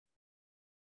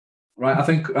Right, I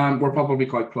think we're probably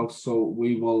quite close, so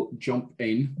we will jump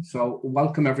in. So,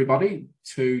 welcome everybody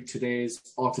to today's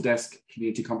Autodesk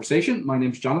Community Conversation. My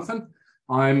name's Jonathan.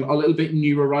 I'm a little bit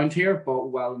new around here, but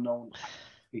well known,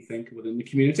 I think, within the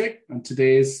community. And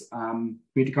today's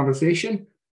Community Conversation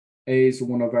is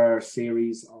one of our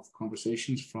series of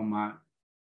conversations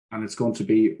and it's going to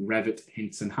be Revit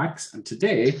hints and hacks. And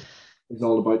today is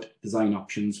all about design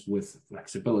options with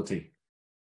flexibility.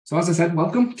 So as I said,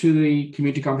 welcome to the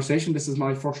community conversation. This is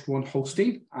my first one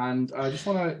hosting, and I just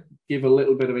want to give a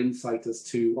little bit of insight as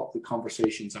to what the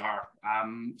conversations are.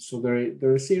 So there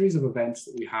are a series of events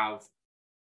that we have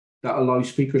that allow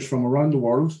speakers from around the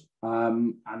world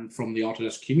and from the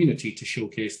Autodesk community to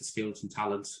showcase the skills and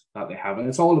talents that they have. And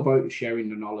it's all about sharing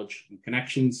the knowledge and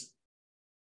connections.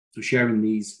 So sharing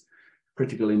these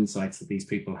critical insights that these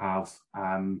people have.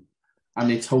 And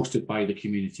it's hosted by the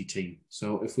community team.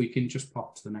 So if we can just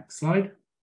pop to the next slide.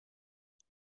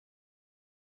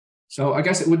 So I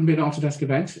guess it wouldn't be an Autodesk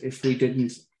event if we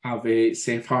didn't have a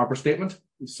safe harbor statement.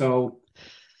 So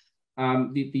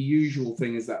the usual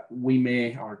thing is that we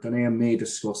may, or Danae may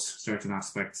discuss certain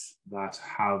aspects that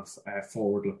have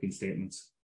forward-looking statements.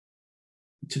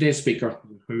 Today's speaker,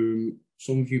 whom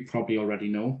some of you probably already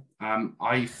know,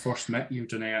 I first met you,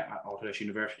 Danae, at Autodesk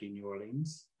University in New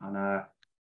Orleans. And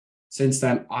since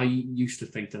then, I used to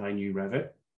think that I knew Revit,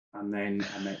 and then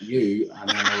I met you, and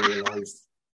then I realized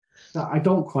that I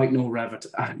don't quite know Revit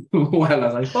as well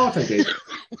as I thought I did.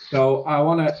 So I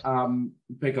want to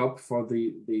big up for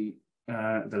the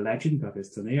legend that is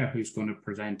Tania, who's going to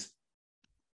present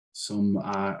some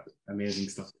amazing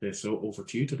stuff today. So over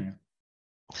to you, Tania.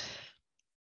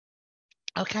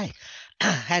 Okay, I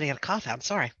had to get a cough out. I'm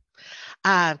sorry.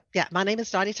 Yeah, my name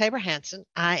is Donnie Tabor Hansen.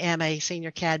 I am a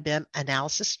senior CAD BIM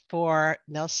analyst for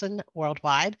Nelson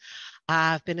Worldwide.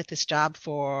 I've been at this job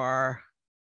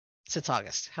since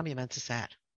August. How many months is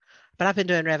that? But I've been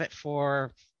doing Revit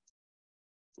for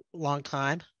a long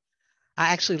time.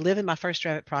 I actually live in my first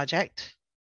Revit project,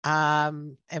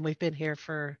 and we've been here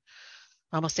for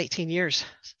almost 18 years.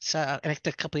 So, and it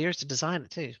took a couple of years to design it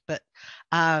too. But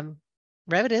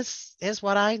Revit is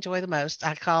what I enjoy the most.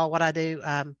 I call what I do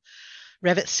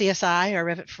Revit CSI or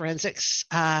Revit Forensics.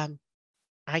 I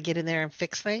get in there and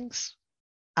fix things,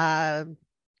 find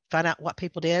out what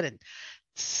people did, and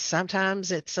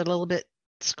sometimes it's a little bit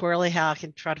squirrely how I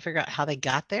can try to figure out how they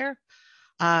got there.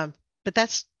 But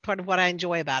that's part of what I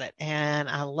enjoy about it, and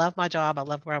I love my job. I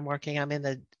love where I'm working. I'm in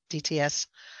the DTS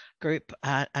group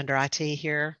under IT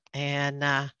here,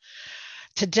 and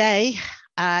today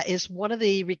is one of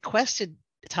the requested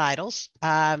titles.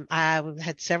 I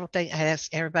had several things. I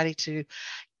asked everybody to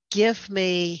give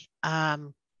me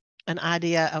an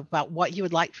idea about what you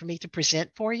would like for me to present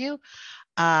for you.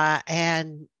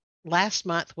 And last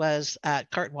month was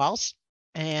curtain walls,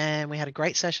 and we had a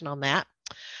great session on that.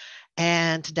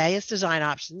 And today is design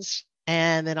options.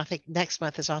 And then I think next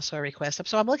month is also a request.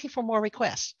 So I'm looking for more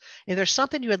requests. If there's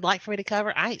something you would like for me to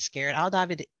cover, I ain't scared. I'll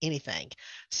dive into anything.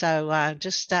 So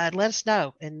just let us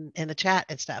know in the chat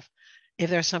and stuff if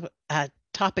there's some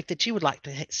topic that you would like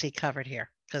to see covered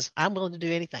here, because I'm willing to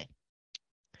do anything.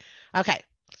 Okay,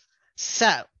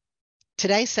 so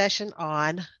today's session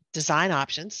on design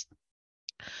options.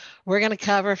 We're going to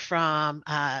cover from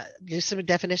do some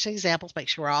definition examples, make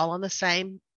sure we're all on the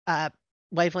same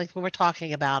wavelength when we're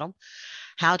talking about them,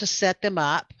 how to set them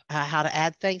up, how to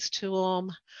add things to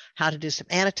them, how to do some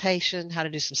annotation, how to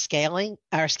do some scaling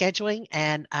or scheduling,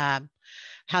 and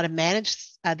how to manage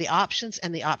the options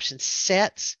and the option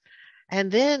sets. And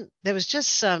then there was just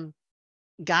some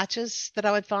gotchas that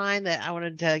I would find that I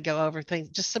wanted to go over things,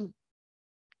 just some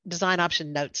design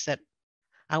option notes that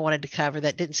I wanted to cover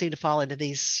that didn't seem to fall into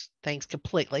these things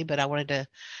completely, but I wanted to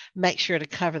make sure to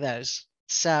cover those.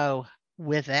 So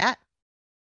with that,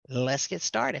 let's get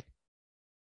started.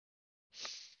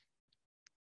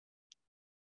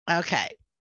 Okay,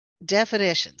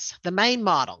 definitions. The main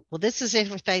model. Well, this is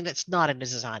everything that's not in the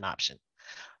design option.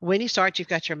 When you start, you've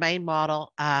got your main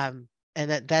model, and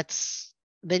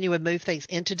then you would move things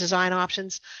into design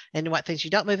options, and what things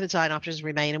you don't move in design options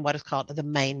remain in what is called the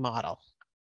main model.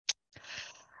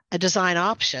 A design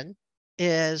option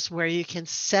is where you can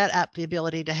set up the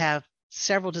ability to have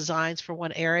several designs for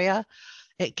one area.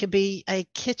 It could be a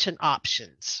kitchen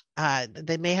options.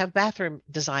 They may have bathroom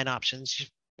design options,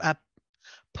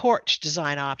 porch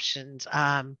design options,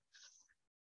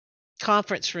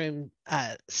 conference room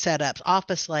setups,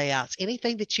 office layouts,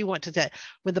 anything that you want to do.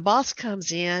 When the boss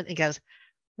comes in and goes,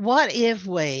 what if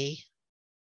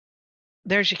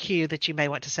there's your cue that you may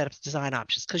want to set up design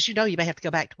options, because you may have to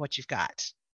go back to what you've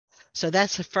got. So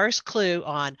that's the first clue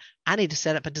on, I need to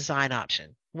set up a design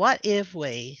option. What if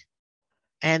we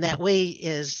And that we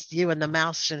is you, and the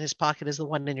mouse in his pocket is the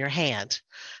one in your hand.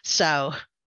 So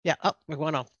yeah, oh, we're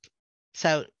going on.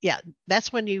 So yeah,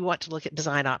 that's when you want to look at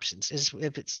design options, is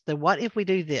if it's the what if we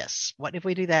do this, what if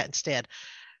we do that instead.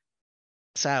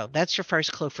 So that's your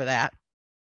first clue for that.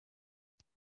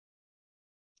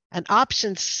 An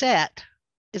option set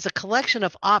is a collection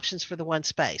of options for the one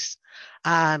space.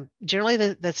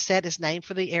 Generally, the set is named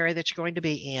for the area that you're going to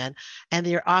be in, and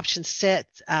your option set,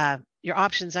 your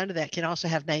options under that can also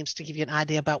have names to give you an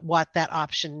idea about what that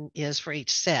option is for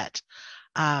each set.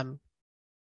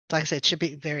 Like I said, it should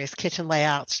be various kitchen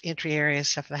layouts, entry areas,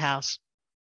 stuff for the house,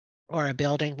 or a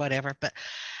building, whatever. But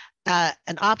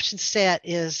an option set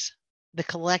is the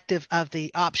collective of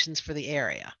the options for the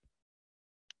area.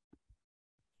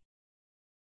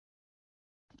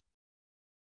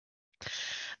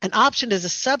 An option is a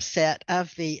subset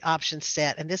of the option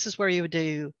set, and this is where you would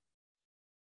do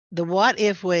the what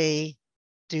if we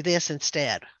do this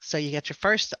instead. So you get your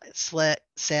first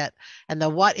set, and the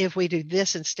what if we do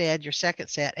this instead, your second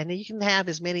set, and then you can have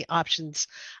as many options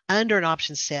under an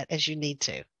option set as you need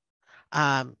to.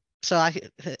 So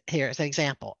here's an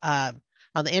example. On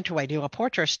the entryway, do a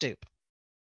porch or a stoop?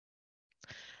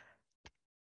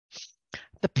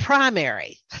 The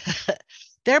primary.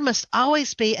 There must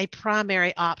always be a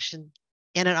primary option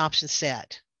in an option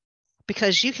set,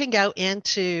 because you can go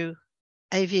into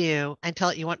a view and tell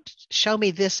it you want to show me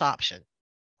this option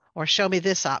or show me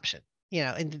this option,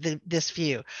 in this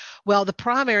view. Well, the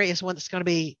primary is one that's going to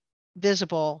be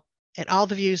visible in all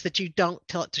the views that you don't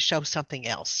tell it to show something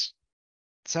else.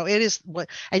 So it is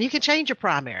and you can change your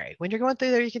primary. When you're going through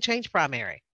there, you can change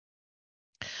primary.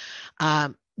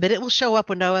 But it will show up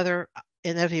with no other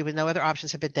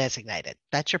options have been designated.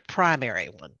 That's your primary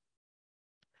one.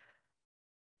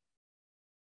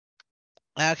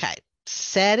 Okay,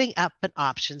 setting up an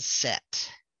option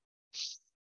set.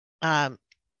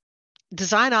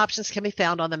 Design options can be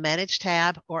found on the Manage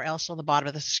tab or else on the bottom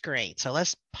of the screen. So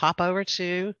let's pop over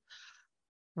to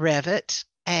Revit,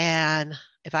 and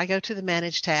if I go to the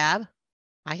Manage tab,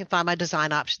 I can find my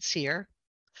design options here,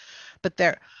 but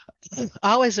they're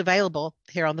always available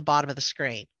here on the bottom of the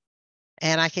screen.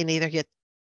 And I can either get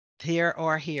here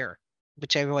or here,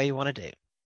 whichever way you want to do.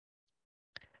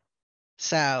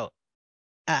 So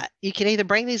you can either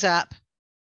bring these up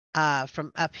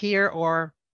from up here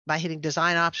or by hitting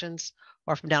design options,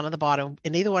 or from down at the bottom,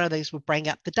 and either one of these will bring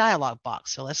up the dialog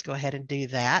box. So let's go ahead and do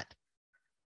that.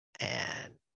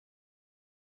 And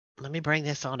let me bring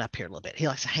this on up here a little bit. He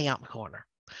likes to hang out in the corner.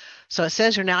 So it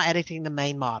says you're now editing the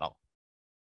main model.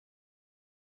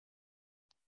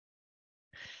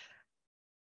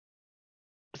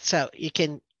 So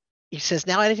it says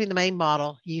now editing the main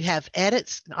model. You have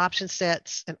edits and option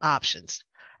sets and options.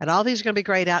 And all these are going to be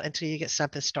grayed out until you get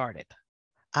something started.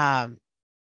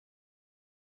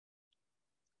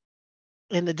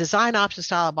 In the design options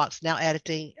dialog box, now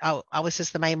editing, this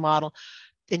is the main model.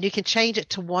 And you can change it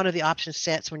to one of the option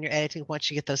sets when you're editing once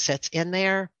you get those sets in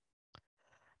there.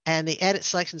 And the edit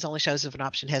selections only shows if an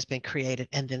option has been created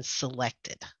and then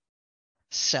selected.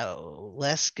 So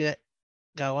let's go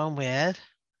on with,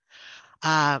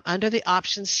 under the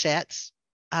option sets,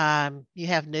 you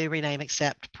have new, rename,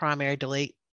 accept, primary,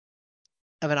 delete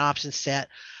of an option set.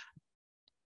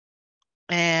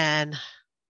 And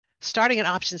starting an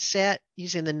option set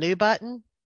using the new button.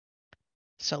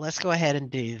 So let's go ahead and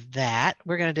do that.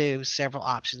 We're going to do several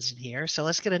options in here. So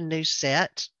let's get a new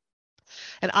set.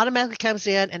 And automatically comes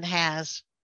in and has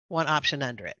one option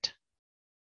under it.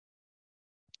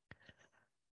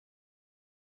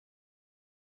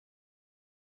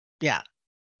 Yeah.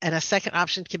 And a second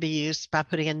option can be used by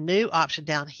putting a new option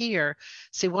down here.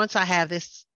 See, once I have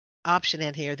this option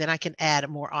in here, then I can add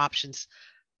more options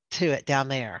to it down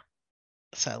there.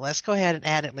 So let's go ahead and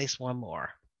add at least one more.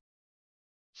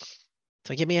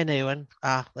 So give me a new one.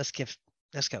 Let's go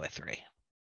with 3.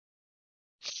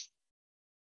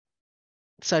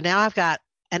 So now I've got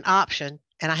an option,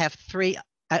 and I have an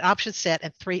option set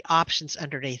and 3 options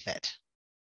underneath it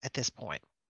at this point.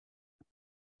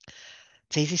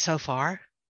 It's easy so far.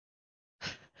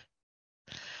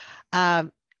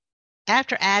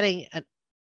 After adding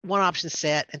one option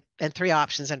set and 3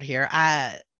 options under here,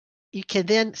 you can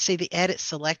then see the edit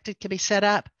selected can be set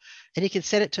up, and you can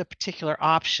set it to a particular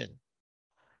option.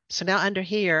 So now under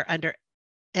here, under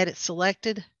edit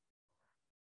selected,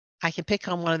 I can pick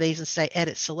on one of these and say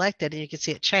edit selected, and you can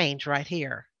see it change right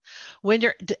here. When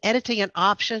you're editing an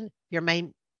option, your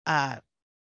main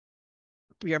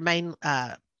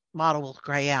model will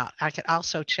gray out. I can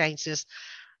also change this,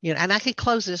 and I can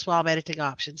close this while I'm editing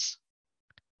options.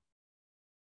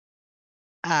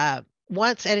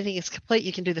 Once editing is complete,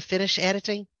 you can do the finish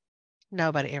editing,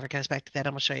 Nobody ever goes back to that.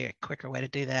 I'm going to show you a quicker way to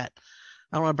do that.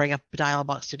 I don't want to bring up a dialog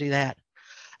box to do that.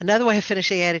 Another way of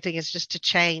finishing editing is just to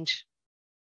change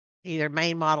either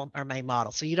main model or main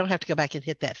model. So you don't have to go back and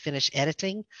hit that finish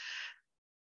editing.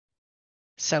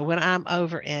 So when I'm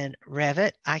over in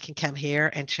Revit, I can come here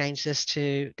and change this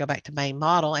to go back to main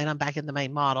model, and I'm back in the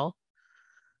main model.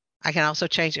 I can also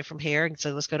change it from here.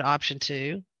 So let's go to option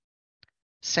 2.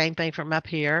 Same thing from up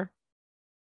here.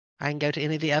 I can go to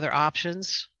any of the other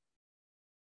options.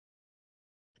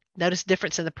 Notice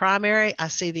difference in the primary. I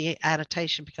see the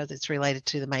annotation because it's related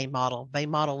to the main model. Main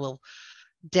model will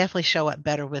definitely show up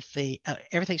better with the,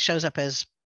 everything shows up as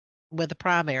with the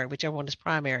primary, whichever one is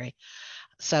primary.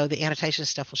 So the annotation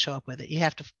stuff will show up with it. You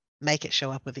have to make it show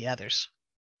up with the others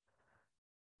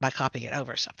by copying it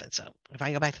over or something. So if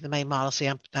I go back to the main model, see,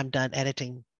 I'm done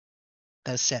editing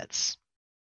those sets.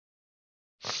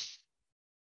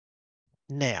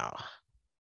 Now,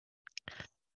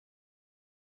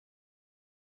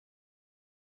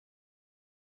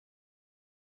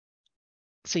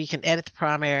 so you can edit the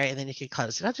primary and then you can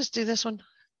close. Did I just do this one?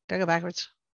 Did I go backwards?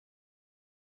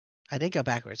 I did go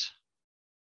backwards.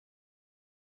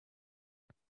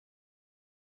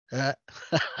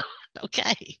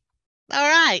 Okay. All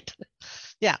right.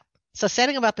 Yeah. So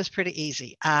setting them up is pretty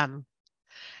easy.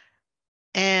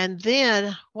 And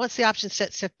then once the option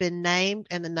sets have been named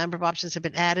and the number of options have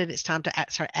been added, it's time to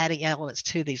start adding elements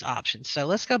to these options. So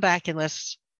let's go back and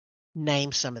let's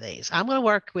name some of these. I'm going to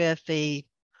work with the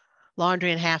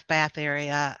laundry and half bath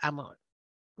area. I'm going to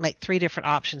make 3 different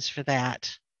options for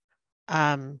that.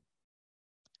 Pardon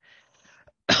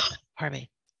me.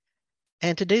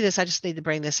 And to do this, I just need to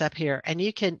bring this up here. And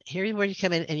you can, here where you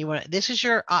come in and you want, this is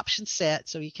your option set.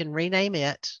 So you can rename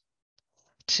it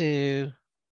to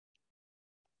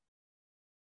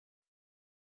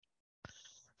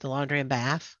the laundry and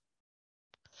bath.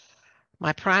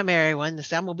 My primary one,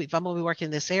 if I'm going to be working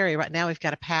in this area right now, we've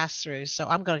got a pass through. So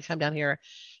I'm going to come down here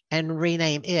and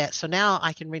rename it. So now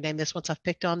I can rename this. Once I've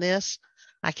picked on this,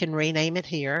 I can rename it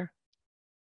here.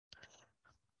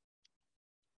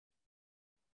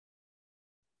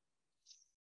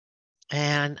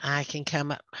 And I can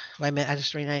come up, wait a minute, I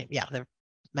just renamed, yeah, the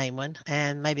main one.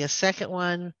 And maybe a second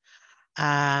one,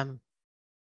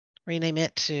 rename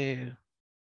it to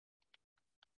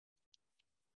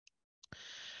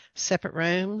separate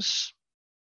rooms.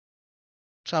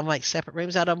 So I'll make separate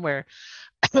rooms out of them where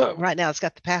right now it's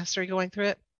got the pass-through going through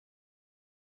it.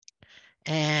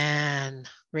 And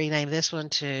rename this one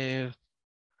to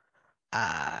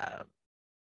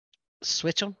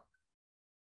switch them.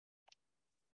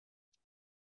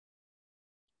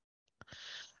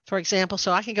 For example,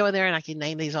 so I can go in there and I can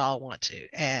name these all I want to,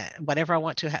 and whatever I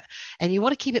want to. And you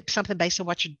want to keep it something based on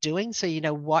what you're doing so you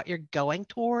know what you're going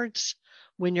towards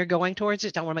when you're going towards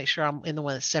it. I want to make sure I'm in the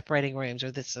one that's separating rooms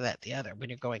or this or that, the other when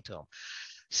you're going to them.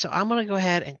 So I'm going to go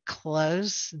ahead and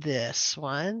close this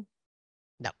one.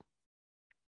 No.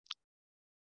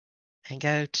 And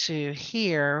go to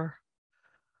here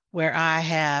where I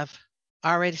have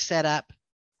already set up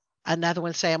another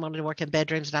one. Say I'm going to work in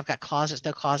bedrooms and I've got closets,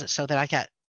 no closets, so that I got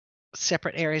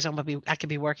separate areas I could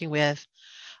be working with.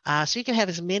 So you can have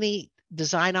as many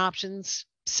design options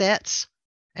sets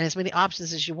and as many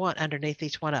options as you want underneath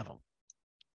each one of them.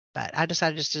 But I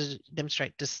decided just to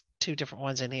demonstrate just 2 different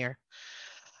ones in here.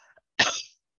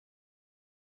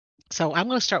 So I'm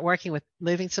going to start working with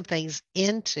moving some things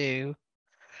into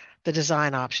the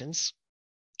design options.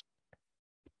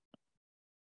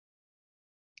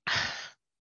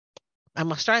 I'm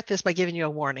going to start this by giving you a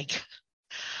warning.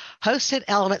 Hosted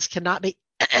elements cannot be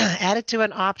added to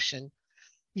an option.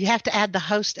 You have to add the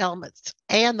host elements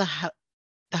and the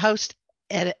hosted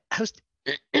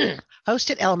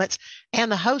elements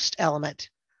and the host element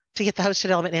to get the hosted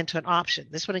element into an option.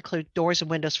 This would include doors and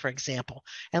windows, for example.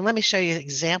 And let me show you an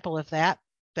example of that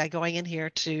by going in here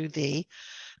to the,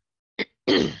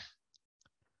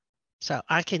 so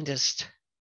I can just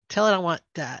tell it I want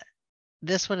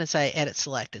this one and say edit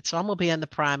selected. So I'm going to be in the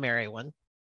primary one.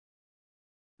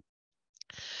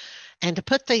 And to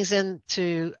put things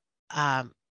into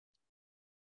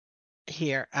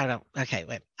here, okay,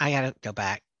 wait, I got to go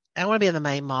back. I want to be in the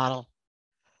main model.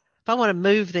 If I want to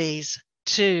move these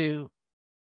to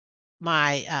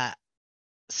my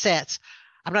sets,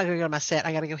 I'm not going to go to my set.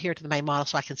 I got to go here to the main model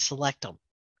so I can select them.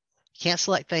 You can't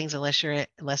select things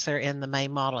unless they're in the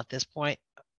main model at this point.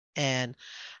 And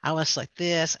I want to select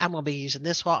this. I'm going to be using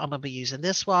this wall. I'm going to be using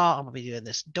this wall. I'm going to be doing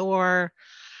this door.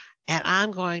 And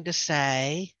I'm going to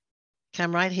say,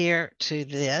 come right here to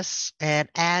this and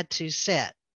add to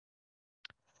set.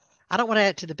 I don't want to add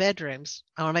it to the bedrooms.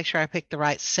 I want to make sure I pick the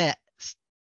right set.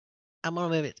 I'm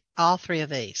going to move it all 3 of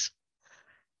these.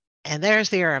 And there's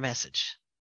the error message.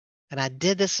 And I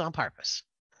did this on purpose.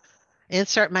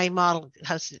 Insert main model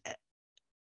hosted.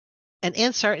 An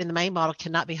insert in the main model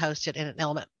cannot be hosted in an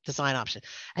element design option.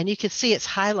 And you can see it's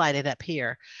highlighted up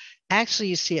here. Actually,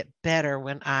 you see it better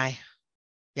when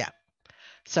yeah.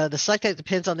 So the select edit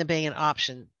depends on them being an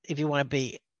option if you want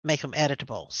to make them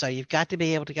editable. So you've got to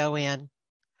be able to go in.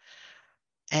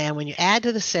 And when you add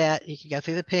to the set, you can go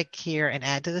through the pick here and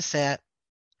add to the set.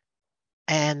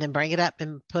 And then bring it up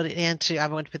and put it into, I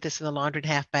want to put this in the laundry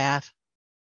and half bath.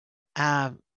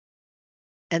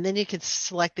 And then you can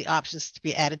select the options to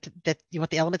be added to, that you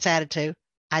want the elements added to.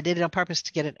 I did it on purpose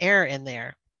to get an error in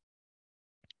there.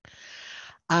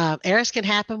 Errors can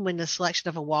happen when the selection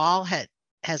of a wall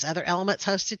has other elements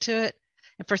hosted to it.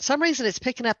 And for some reason, it's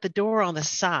picking up the door on the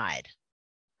side.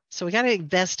 So we got to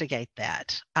investigate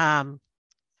that. And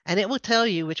it will tell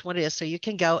you which one it is. So you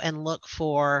can go and look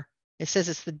for, it says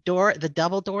it's the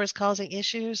double door is causing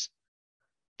issues.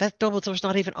 That double door's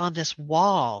not even on this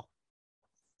wall.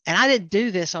 And I didn't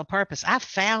do this on purpose. I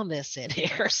found this in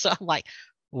here. So I'm like,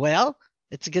 well,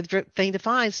 it's a good thing to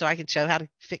find so I can show how to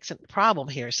fix the problem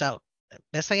here. So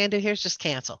best thing I can do here is just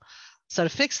cancel. So to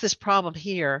fix this problem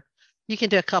here, you can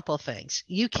do a couple of things.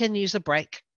 You can use a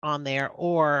break on there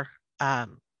or,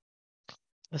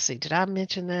 let's see, did I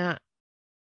mention that?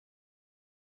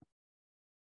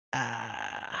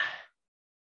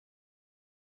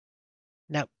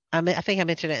 No, I think I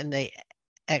mentioned it in the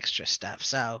extra stuff.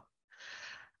 So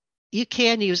you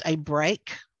can use a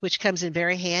break, which comes in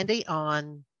very handy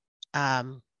on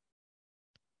the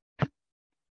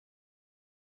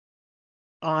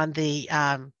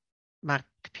my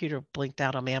computer blinked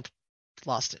out on me. I've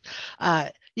lost it.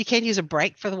 You can use a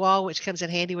break for the wall, which comes in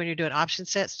handy when you're doing option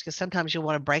sets, because sometimes you'll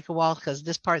want to break a wall because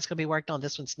this part's going to be worked on,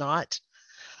 this one's not.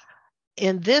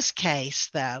 In this case,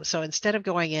 though, so instead of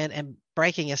going in and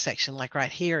breaking a section like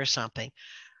right here or something,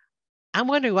 I'm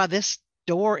wondering why this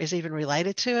door is even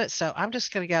related to it. So I'm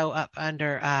just going to go up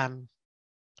under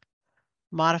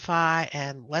modify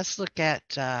and let's look at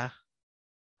the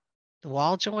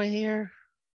wall joint here.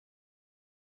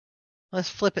 Let's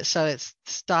flip it so it's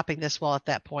stopping this wall at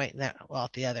that point and that wall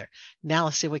at the other. Now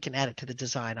let's see if we can add it to the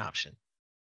design option.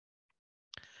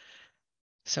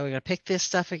 So we're going to pick this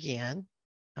stuff again.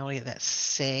 I want to get that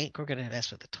sink. We're going to mess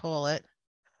with the toilet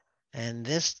and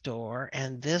this door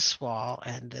and this wall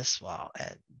and this wall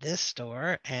and this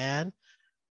door and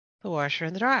the washer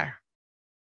and the dryer.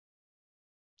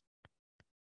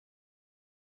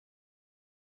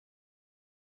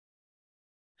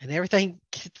 And everything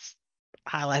gets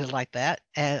highlighted like that.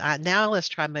 And now let's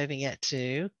try moving it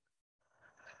to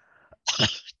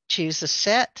choose the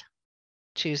set,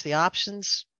 choose the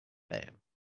options, boom.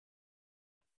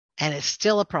 And it's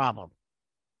still a problem.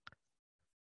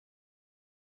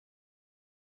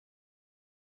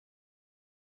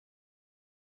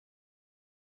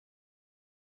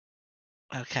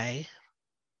 Okay.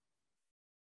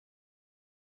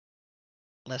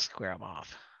 Let's square them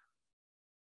off.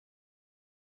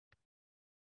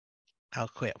 I'll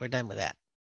quit. We're done with that.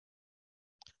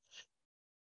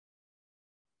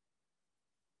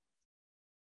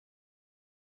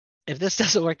 If this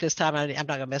doesn't work this time, I'm not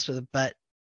going to mess with the butt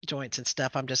joints and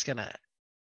stuff. I'm just going to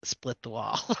split the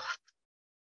wall.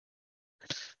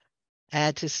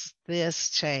 Add to this,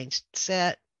 change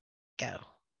set, go.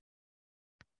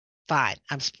 Fine.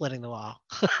 I'm splitting the wall.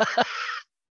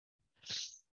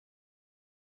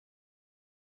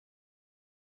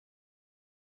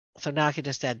 So now I can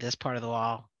just add this part of the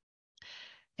wall.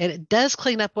 And it does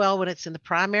clean up well when it's in the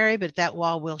primary, but that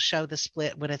wall will show the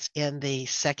split when it's in the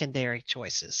secondary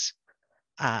choices.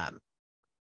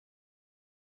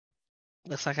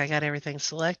 Looks like I got everything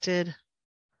selected.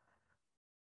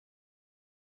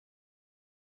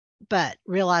 But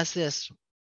realize this,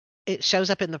 it shows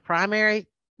up in the primary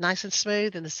nice and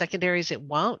smooth, and the secondaries it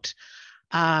won't.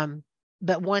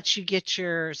 But once you get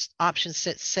your option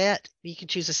set, you can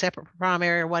choose a separate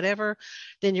primary or whatever,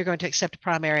 then you're going to accept a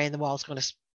primary and the wall is going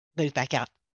to smooth back out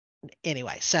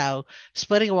anyway. So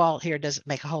splitting a wall here doesn't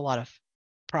make a whole lot of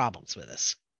problems with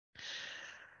us.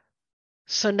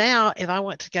 So now if I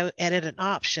want to go edit an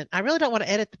option, I really don't want to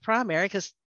edit the primary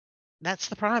because that's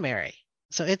the primary.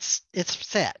 So it's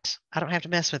set. I don't have to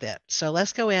mess with it. So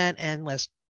let's go in and let's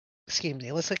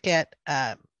look at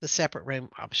the separate room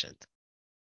option.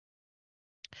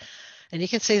 And you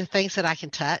can see the things that I can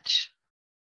touch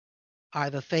are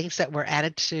the things that were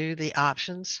added to the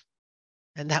options.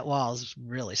 And that wall is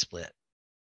really split.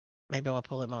 Maybe I'll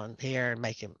pull him on here and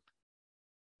make him.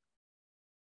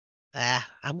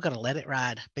 I'm going to let it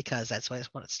ride because that's what I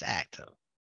want it to act on.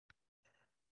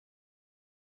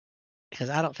 Because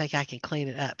I don't think I can clean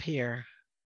it up here.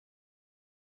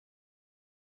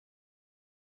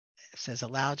 It says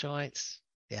allow joints.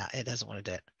 Yeah, it doesn't want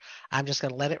to do it. I'm just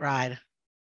going to let it ride.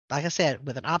 Like I said,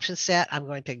 with an option set, I'm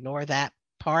going to ignore that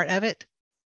part of it.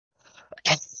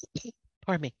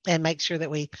 Pardon me. And make sure that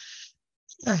we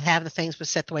have the things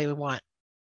set the way we want.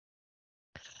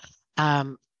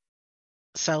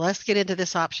 So let's get into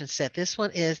this option set. This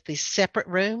one is the separate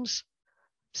rooms.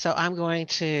 So I'm going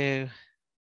to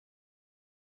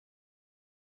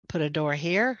put a door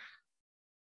here.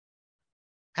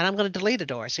 And I'm going to delete a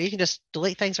door. So you can just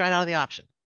delete things right out of the option.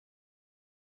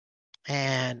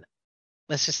 And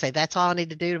let's just say that's all I need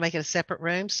to do to make it a separate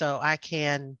room. So I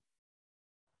can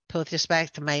put this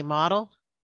back to main model.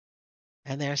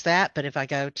 And there's that. But if I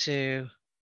go to,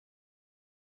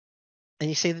 and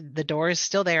you see the door is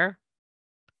still there.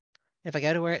 If I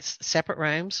go to where it's separate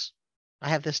rooms, I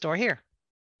have this door here.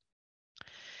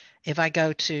 If I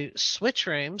go to switch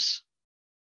rooms,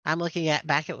 I'm looking at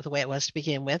back at the way it was to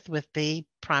begin with the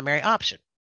primary option.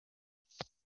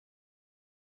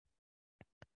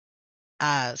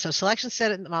 So selection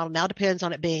set in the model now depends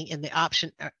on it being in the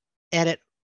option edit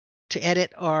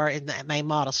or in the main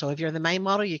model. So if you're in the main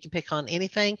model, you can pick on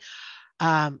anything.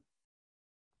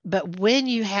 But when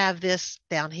you have this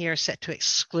down here set to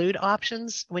exclude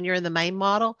options, when you're in the main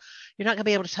model, you're not going to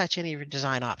be able to touch any of your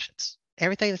design options.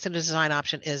 Everything that's in the design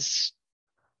option is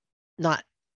not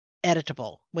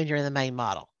editable when you're in the main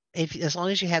model. As long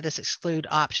as you have this exclude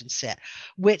option set,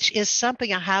 which is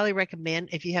something I highly recommend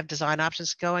if you have design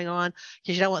options going on,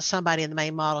 because you don't want somebody in the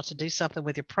main model to do something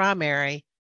with your primary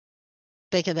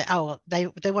thinking that, oh, they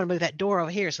want to move that door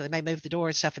over here, so they may move the door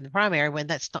and stuff in the primary when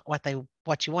that's not what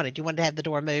you wanted. You wanted to have the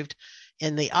door moved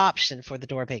in the option for the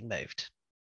door being moved.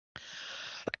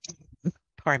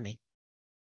 Pardon me.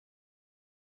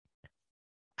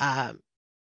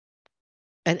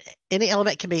 And any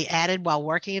element can be added while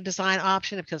working a design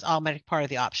option. It becomes automatic part of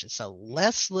the option. So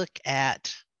let's look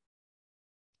at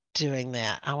doing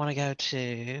that. I want to go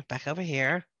to back over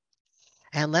here.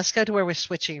 And let's go to where we're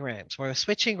switching rooms. Where we're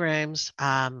switching rooms,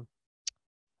 then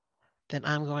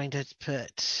I'm going to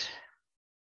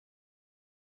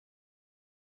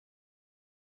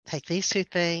take these two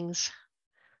things.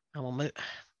 And we'll move.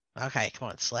 Okay, come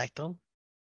on, select them.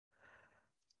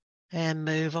 And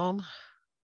move them.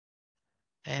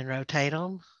 And rotate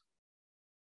them.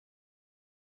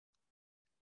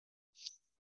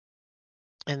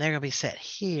 And they're going to be set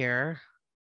here.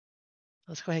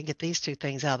 Let's go ahead and get these two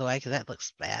things out of the way because that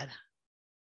looks bad.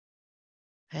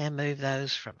 And move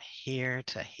those from here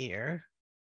to here.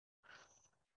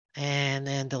 And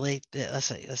then delete it.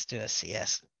 Let's do a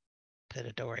CS. Put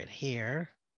a door in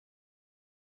here.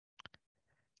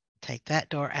 Take that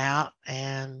door out,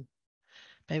 and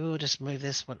maybe we'll just move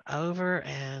this one over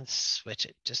and switch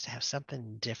it just to have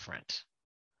something different.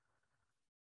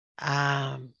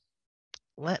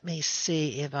 Let me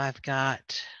see if I've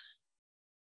got.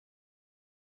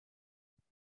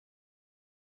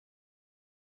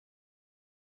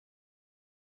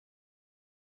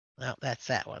 No, that's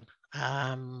that one.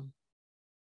 I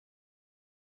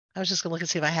was just gonna look and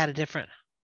see if I had a different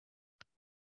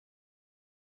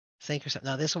sink or something.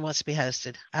 No, this one wants to be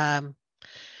hosted.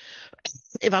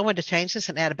 If I wanted to change this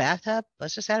and add a bathtub,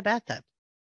 let's just add a bathtub.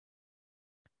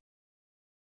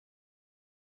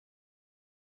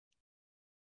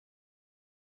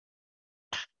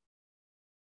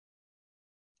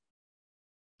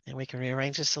 And we can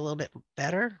rearrange this a little bit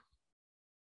better.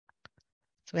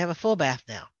 So we have a full bath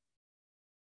now.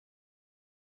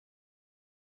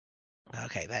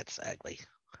 Okay, that's ugly.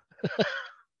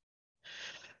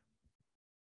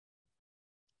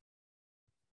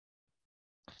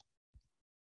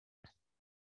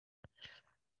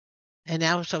 And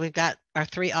now, so we've got our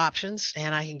three options,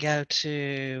 and I can go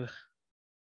to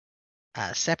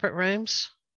separate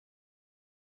rooms,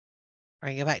 or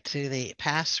I can go back to the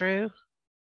pass-through.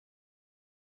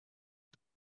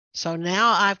 So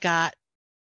now I've got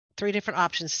three different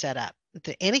options set up. Are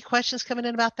there any questions coming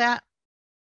in about that?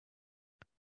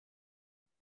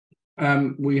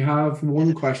 We have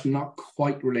one question, not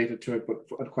quite related to it, but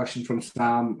a question from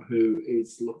Sam, who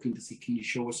is looking to see, can you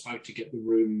show us how to get the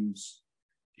rooms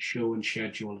to show and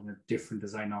schedule in a different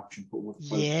design option?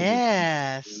 But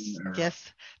yes,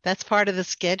 that's part of the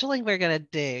scheduling we're going to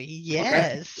do.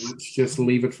 Yes. Okay. Let's just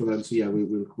leave it for them. So yeah,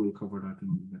 we'll cover that.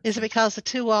 Is it because the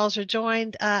two walls are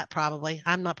joined? Probably.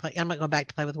 I'm not going back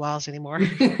to play with walls anymore.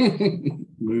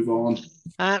 Move on.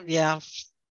 Yeah.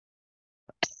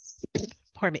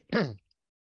 Pardon me.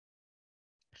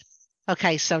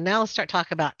 Okay, so now let's start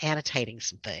talking about annotating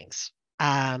some things.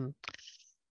 Annotation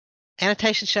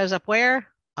shows up where?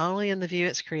 Only in the view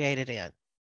it's created in.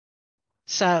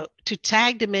 So to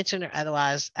tag dimension or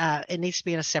otherwise, it needs to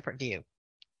be in a separate view.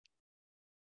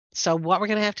 So what we're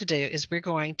going to have to do is we're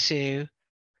going to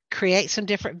create some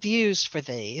different views for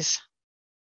these.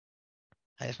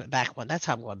 I just went back one. That's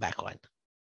how I'm going back one.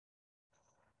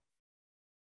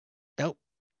 Nope.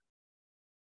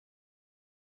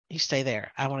 You stay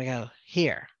there. I want to go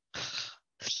here.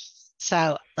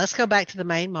 So let's go back to the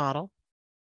main model.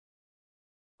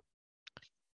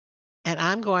 And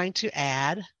I'm going to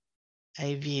add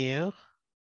a view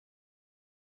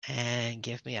and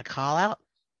give me a call out.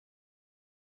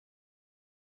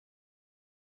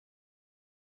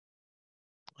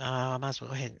 I might as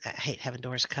well go ahead. I hate having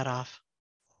doors cut off.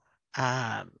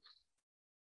 Where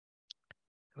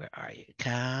are you?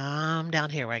 Come down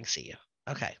here where I can see you.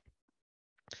 Okay.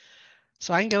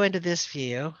 So I can go into this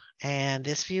view, and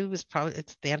this view is probably,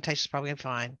 the annotation is probably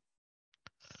fine.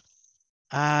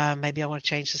 Maybe I want to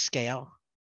change the scale.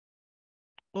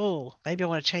 Oh, maybe I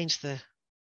want to change the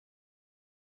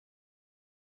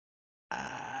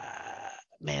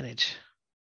manage.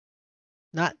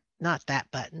 Not that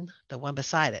button, the one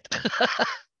beside it.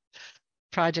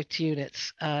 Project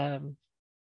units. Let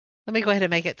me go ahead and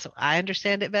make it so I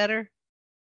understand it better.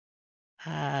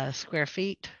 Square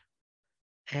feet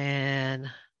and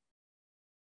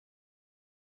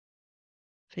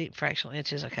feet, fractional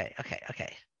inches. Okay.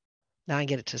 Now I can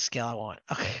get it to the scale I want.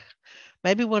 Okay.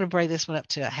 Maybe we want to bring this one up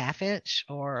to a 1/2 inch,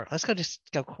 or let's just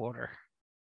go quarter.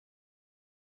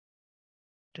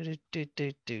 Do.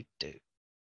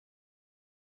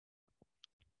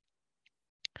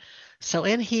 So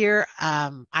in here,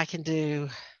 I can do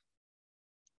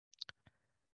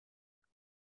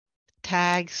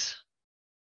tags.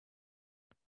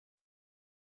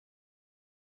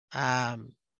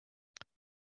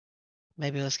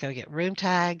 Maybe let's go get room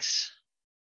tags.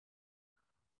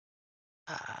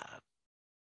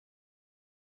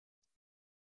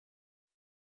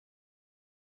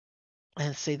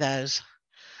 And see those.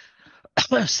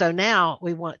 So now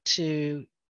we want to,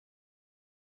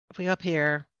 if we go up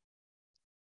here,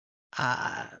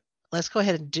 let's go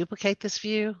ahead and duplicate this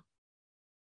view.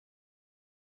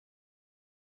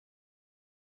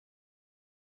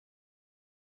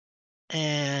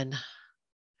 And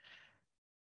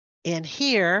in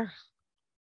here,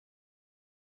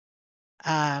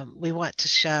 we want to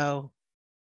show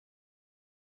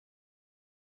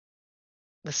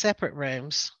the separate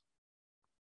rooms.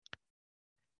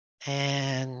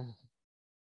 And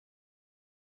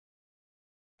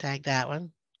tag that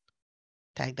one.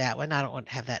 Tag that one. I don't want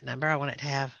to have that number. I want it to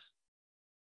have.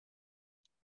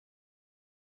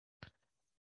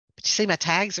 But you see my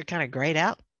tags are kind of grayed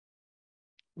out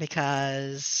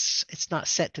because it's not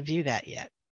set to view that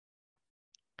yet.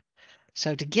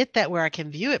 So to get that where I can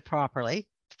view it properly,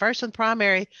 first and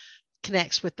primary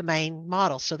connects with the main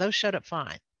model. So those showed up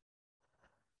fine.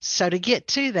 So to get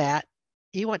to that,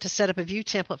 you want to set up a view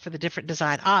template for the different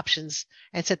design options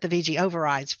and set the VG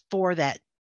overrides for that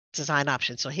design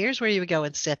option. So here's where you would go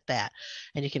and set that.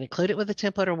 And you can include it with a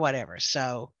template or whatever.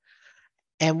 So,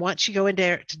 and once you go in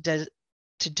there to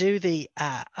do the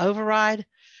override,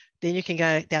 then you can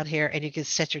go down here and you can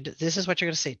set your, this is what you're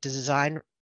going to see, the design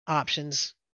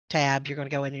options tab. You're going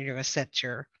to go in and you're going to set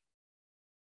your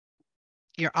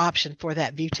option for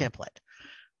that view template.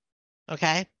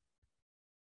 Okay.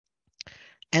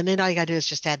 And then all you got to do is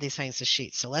just add these things to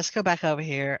sheets. So let's go back over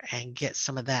here and get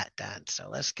some of that done. So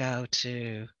let's go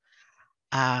to,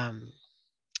 I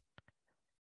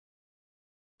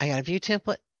got a view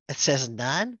template that says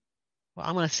none. Well,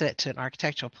 I'm going to set it to an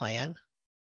architectural plan.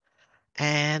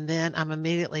 And then I'm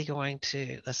immediately going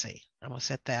to, let's see, I'm going to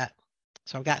set that.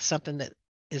 So I've got something that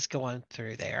is going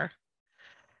through there.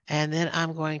 And then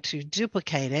I'm going to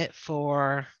duplicate it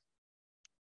for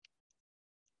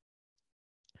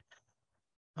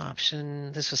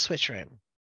option, this was switch room.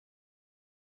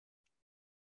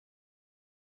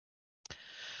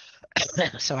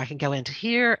 So I can go into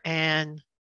here and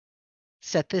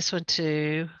set this one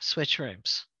to switch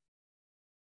rooms.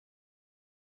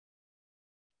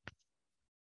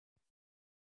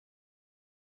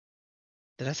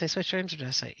 Did I say switch rooms or did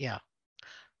I say, yeah.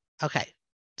 Okay,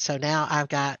 so now I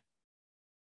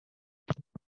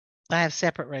have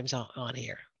separate rooms on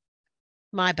here.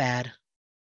 My bad,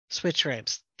 switch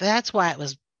rooms. That's why it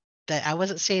was, that I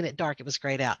wasn't seeing it dark, it was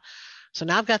grayed out. So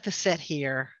now I've got this set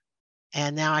here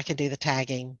and now I can do the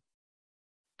tagging.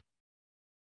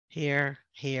 Here,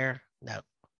 no.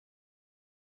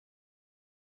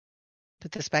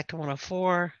 Put this back to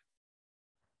 104.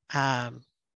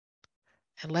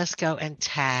 And let's go and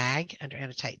tag, under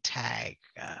annotate tag,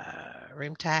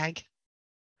 room tag,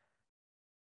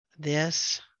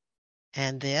 this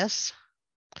and this.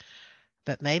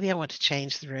 But maybe I want to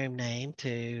change the room name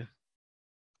to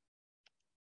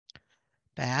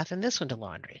bath, and this one to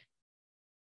laundry.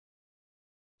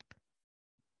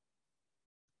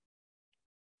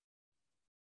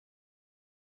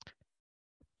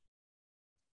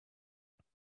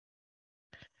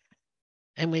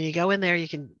 And when you go in there, you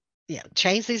can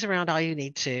change these around all you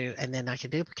need to, and then I can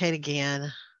duplicate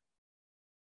again.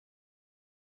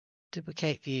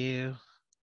 Duplicate view.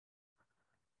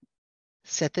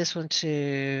 Set this one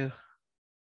to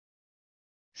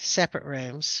separate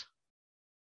rooms.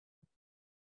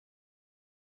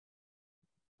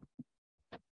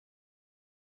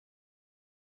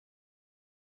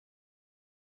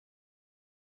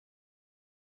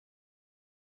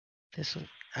 This one,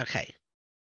 okay.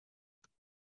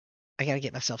 I got to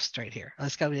get myself straight here.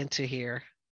 Let's go into here.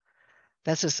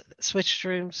 That's just switched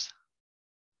rooms.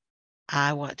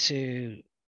 I want to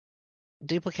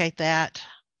duplicate that.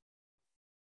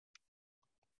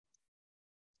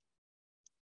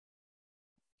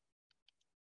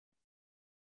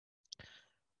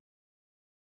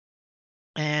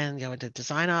 And go into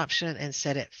design option and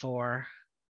set it for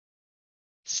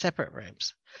separate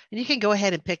rooms. And you can go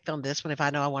ahead and pick on this one. If I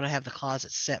know I want to have the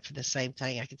closet set for the same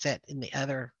thing, I can set in the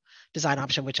other design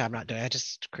option, which I'm not doing. I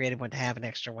just created one to have an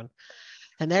extra one.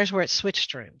 And there's where it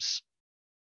switched rooms.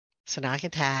 So now I can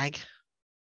tag.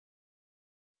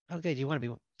 Oh, good. You want to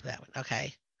be that one.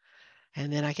 Okay.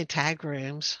 And then I can tag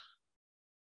rooms.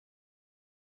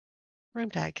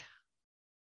 Room tag.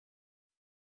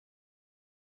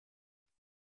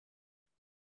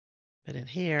 But in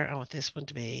here, I want this one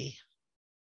to be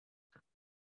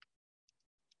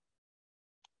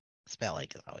spelling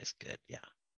is always good. Yeah.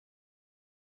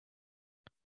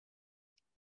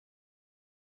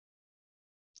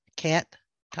 Can't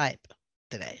type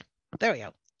today. There we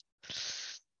go.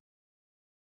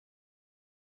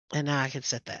 And now I can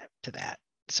set that to that.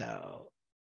 So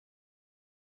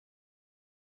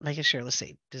making sure, let's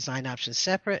see, design options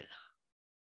separate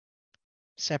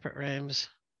rooms.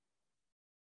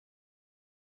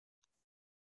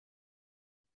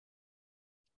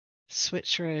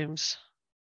 Switch rooms.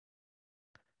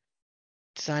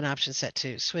 Design option set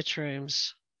to switch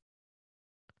rooms.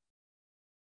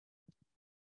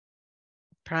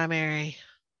 Primary.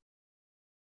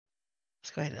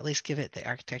 Let's go ahead and at least give it the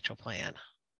architectural plan.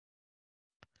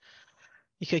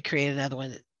 You could create another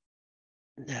one.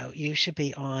 No, you should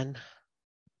be on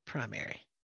primary.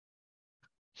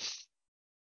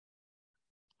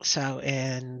 So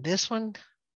in this one,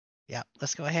 yeah,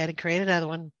 let's go ahead and create another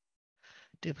one.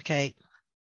 Duplicate.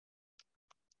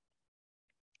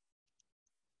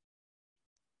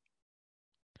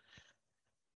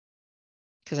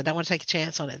 Because I don't want to take a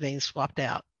chance on it being swapped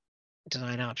out.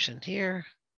 Design option here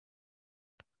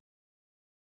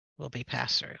will be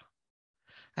pass through.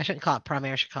 I shouldn't call it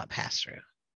primary, I should call it pass through.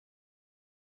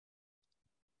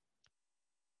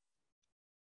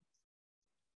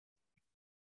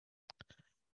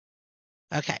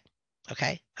 Okay.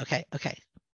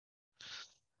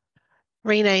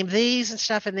 Rename these and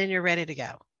stuff, and then you're ready to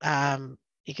go.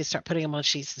 You can start putting them on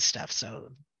sheets and stuff. So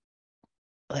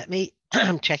let me,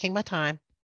 I'm checking my time.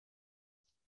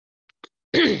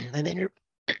 and then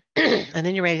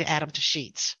you're ready to add them to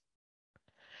sheets.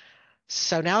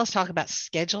 So now let's talk about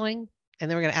scheduling, and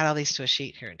then we're going to add all these to a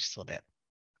sheet here in just a little bit.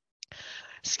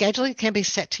 Scheduling can be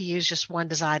set to use just one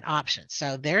design option.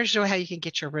 So there's how you can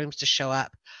get your rooms to show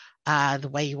up the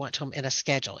way you want them in a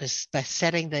schedule, is by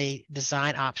setting the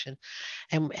design option.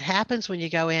 And it happens when you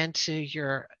go into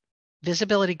your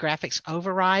visibility graphics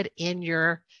override in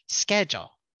your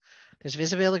schedule. There's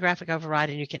visibility graphic override,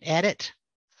 and you can edit,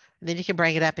 and then you can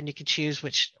bring it up and you can choose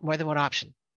more than one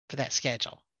option for that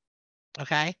schedule.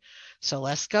 Okay, so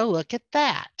let's go look at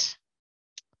that.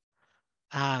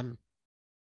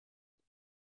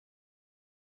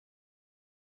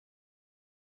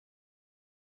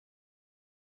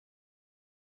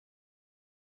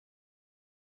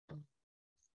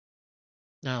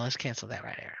 No, let's cancel that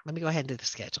right here. Let me go ahead and do the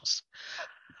schedules.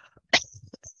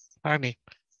 Pardon me.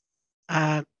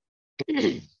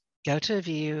 Go to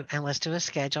view and let's do a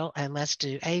schedule, and let's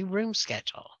do a room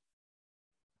schedule.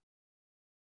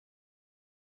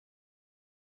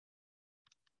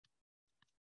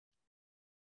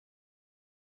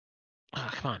 Oh,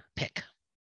 come on, pick.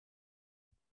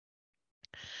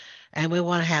 And we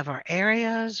want to have our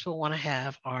areas. We want to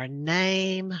have our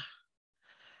name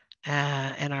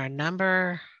and our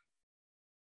number.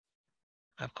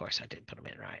 Of course, I didn't put them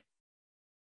in right.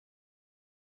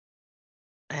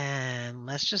 And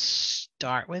let's just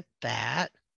start with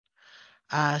that.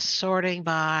 Sorting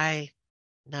by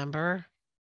number.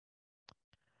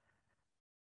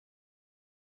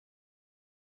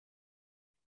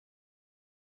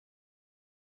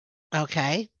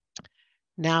 Okay.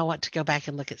 Now I want to go back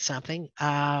and look at something.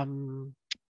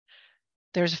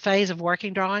 There's a phase of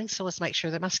working drawings, so let's make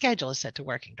sure that my schedule is set to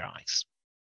working drawings.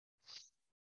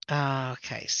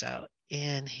 Okay, so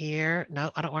in here,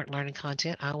 no, I don't want learning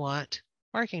content. I want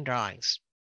working drawings.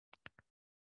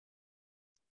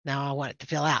 Now I want it to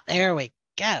fill out. There we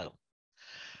go.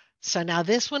 So now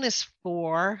this one is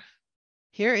for,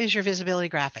 here is your visibility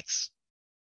graphics.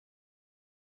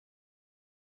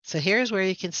 So here's where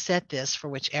you can set this for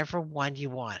whichever one you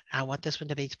want. I want this one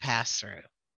to be to pass through.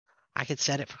 I could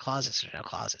set it for closets or no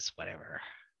closets, whatever.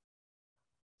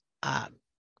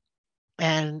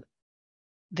 And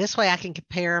this way I can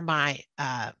compare my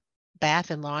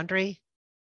bath and laundry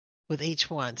with each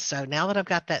one. So now that I've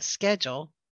got that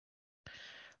schedule,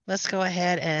 let's go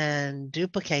ahead and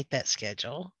duplicate that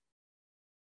schedule.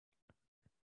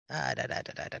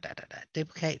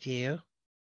 Duplicate view.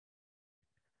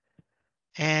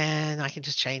 And I can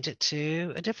just change it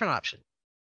to a different option.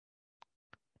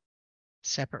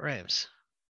 Separate rooms.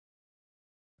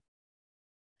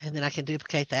 And then I can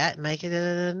duplicate that and make it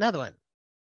another one.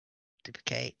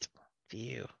 Duplicate,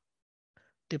 view,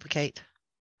 duplicate,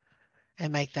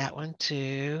 and make that one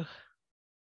to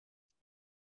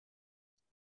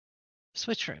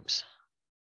switch rooms.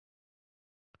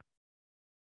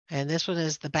 And this one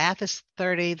is, the bath is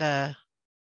 30, the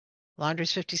laundry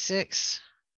is 56.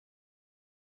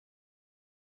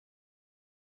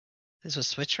 This was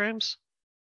switch rooms.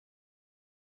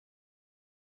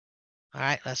 All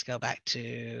right, let's go back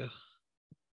to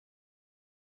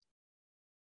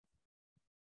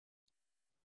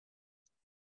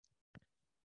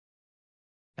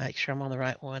make sure I'm on the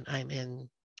right one. I'm in.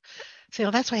 See,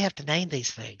 well, that's why you have to name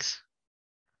these things.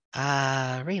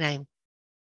 Rename.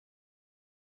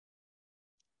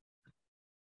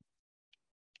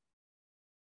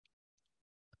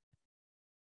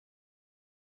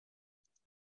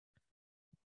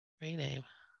 Rename.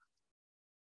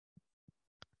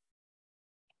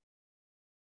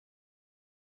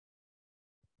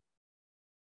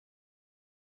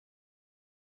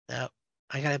 No,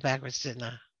 I got it backwards, didn't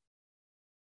I?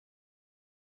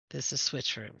 This is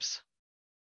switch rooms.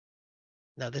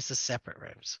 No, this is separate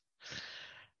rooms.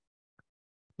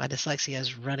 My dyslexia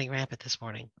is running rampant this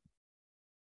morning.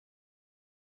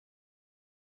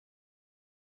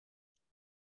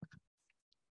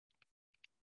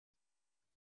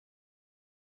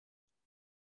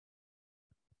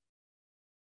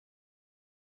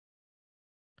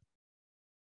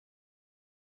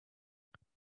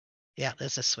 Yeah,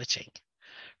 this is switching.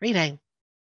 Rename.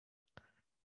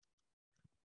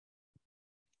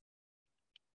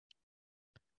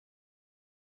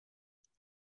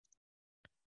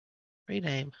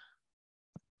 Rename.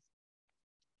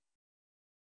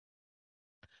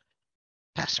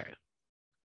 Pass through.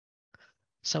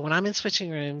 So when I'm in switching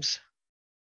rooms,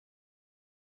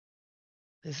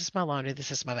 this is my laundry, this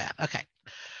is my bath. Okay.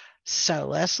 So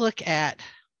let's look at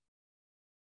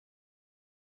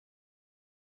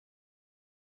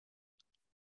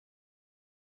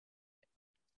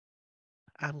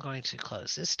I'm going to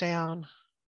close this down.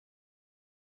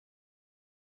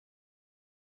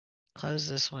 Close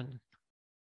this one.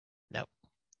 Nope.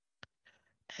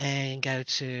 And go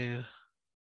to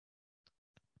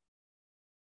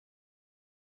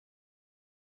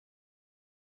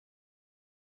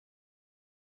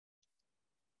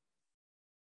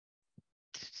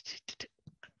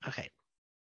okay.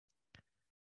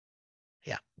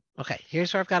 Yeah. Okay.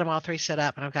 Here's where I've got them all three set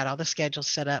up, and I've got all the schedules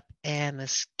set up, and the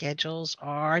schedules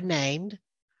are named.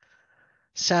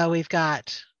 So we've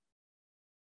got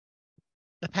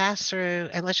the pass through,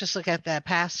 and let's just look at that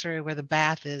pass through where the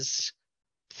bath is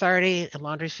 30 and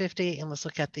laundry 50. And let's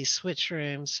look at these switch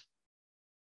rooms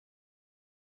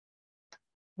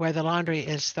where the laundry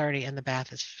is 30 and the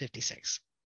bath is 56.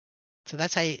 So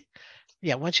that's how you,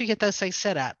 yeah, once you get those things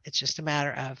set up, it's just a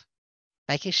matter of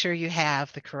making sure you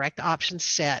have the correct options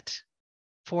set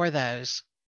for those.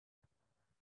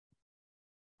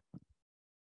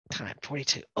 Time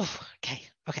 42. Oh, okay.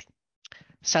 Okay.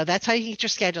 So that's how you get your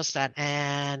schedules done.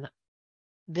 And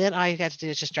then all you got to do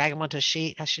is just drag them onto a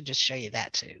sheet. I should just show you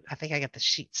that too. I think I got the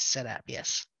sheets set up.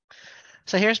 Yes.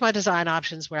 So here's my design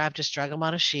options where I've just drug them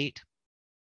on a sheet.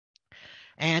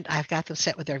 And I've got them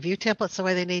set with their view templates the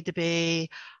way they need to be.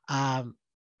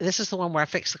 This is the one where I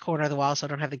fixed the corner of the wall so I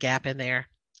don't have the gap in there.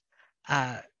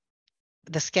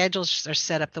 The schedules are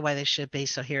set up the way they should be.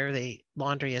 So here the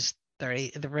laundry is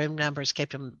 30. The room numbers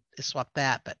kept them, swap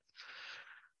that. But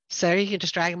so you can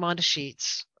just drag them onto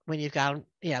sheets when you've got them,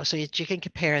 you know, so you can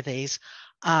compare these.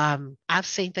 I've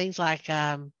seen things like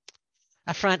a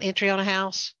front entry on a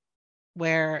house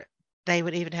where they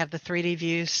would even have the 3D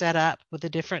view set up with the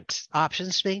different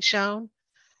options being shown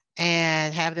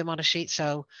and have them on a sheet.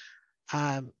 So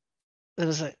there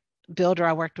was a builder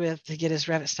I worked with to get his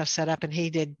Revit stuff set up, and he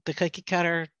did the cookie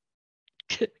cutter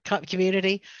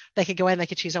community. They could go in, they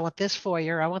could choose, I want this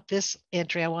foyer, I want this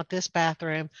entry, I want this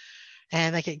bathroom,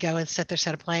 and they could go and set their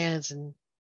set of plans, and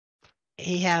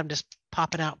he had them just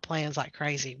popping out plans like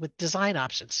crazy with design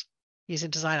options, using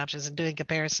design options and doing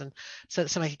comparison so that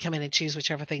somebody could come in and choose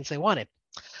whichever things they wanted.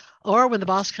 Or when the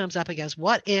boss comes up and goes,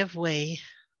 what if we,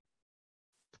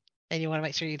 and you want to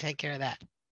make sure you take care of that.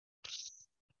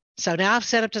 So now I've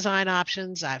set up design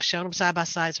options. I've shown them side by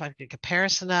side so I can do a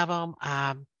comparison of them,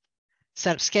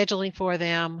 set up scheduling for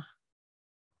them.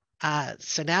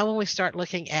 So now when we start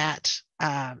looking at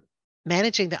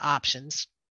managing the options,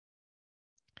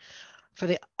 for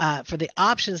the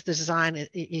options, the design,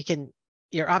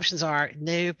 your options are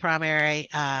new, primary,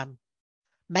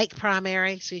 make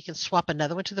primary, so you can swap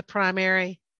another one to the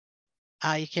primary.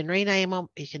 You can rename them,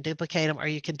 you can duplicate them, or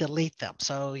you can delete them.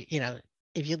 So,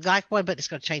 if you like one, but it's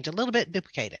going to change a little bit,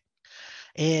 duplicate it.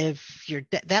 If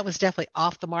that was definitely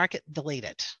off the market, delete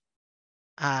it.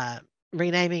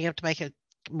 Renaming it to make it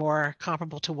more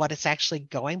comparable to what it's actually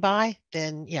going by,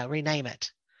 then rename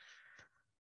it.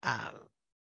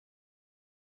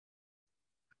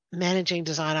 Managing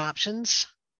design options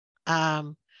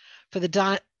for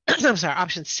the I'm sorry,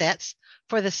 option sets.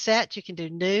 For the set, you can do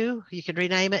new, you can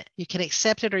rename it, you can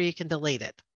accept it, or you can delete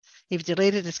it. If you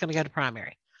delete it, it's going to go to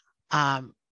primary.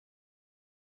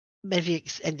 If you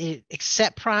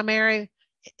accept primary,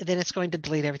 then it's going to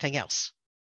delete everything else.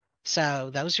 So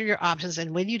those are your options.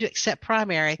 And when you do accept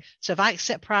primary, so if I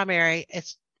accept primary,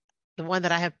 it's the one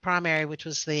that I have primary, which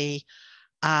was the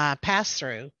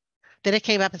pass-through. Then it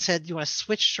came up and said, you want to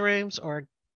switch rooms, or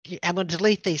I'm going to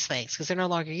delete these things because they're no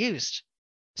longer used.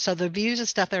 So the views and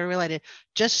stuff that are related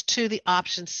just to the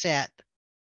option set,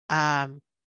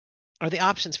 or the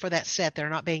options for that set that are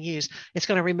not being used, it's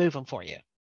going to remove them for you.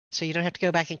 So you don't have to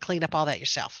go back and clean up all that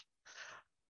yourself.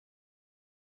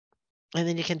 And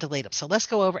then you can delete them. So let's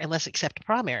go over and let's accept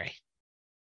primary.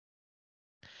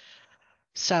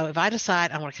 So if I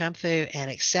decide I want to come through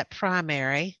and accept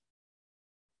primary,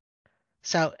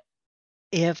 so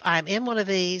if I'm in one of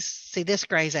these, see, this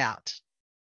grays out.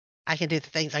 I can do the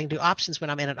things, I can do options when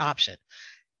I'm in an option.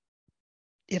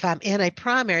 If I'm in a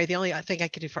primary, the only thing I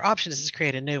can do for options is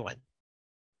create a new one,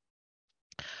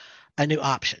 a new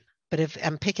option. But if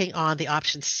I'm picking on the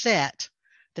option set,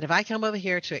 then if I come over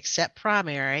here to accept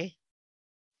primary,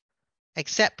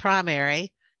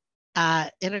 integrate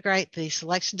the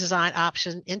selection design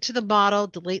option into the model,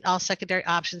 delete all secondary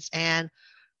options, and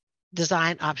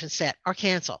design option set, or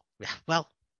cancel. Well,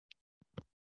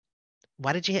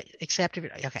 why did you accept?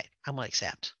 Okay, I'm going to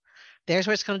accept. There's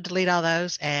where it's going to delete all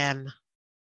those, and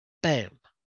boom,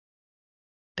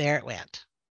 there it went.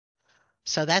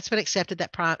 So that's been accepted.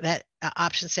 That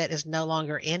option set is no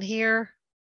longer in here,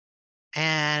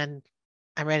 and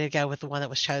I'm ready to go with the one that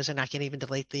was chosen. I can even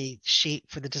delete the sheet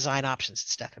for the design options and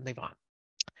stuff and move on.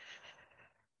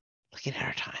 Looking at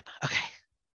our time. Okay.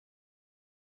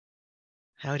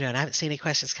 How are we doing? I haven't seen any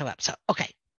questions come up. So, okay.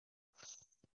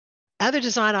 Other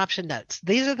design option notes.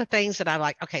 These are the things that I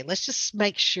like. Okay, let's just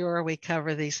make sure we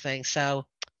cover these things. So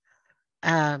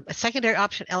secondary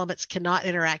option elements cannot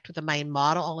interact with the main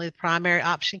model. Only the primary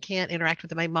option can interact with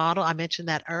the main model. I mentioned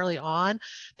that early on.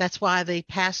 That's why the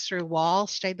pass-through wall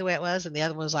stayed the way it was, and the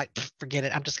other one was like, forget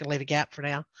it. I'm just going to leave a gap for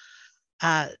now.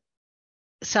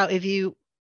 So if you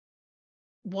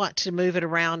want to move it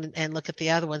around and look at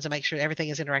the other ones and make sure everything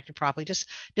is interacting properly, just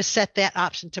set that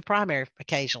option to primary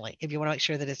occasionally if you want to make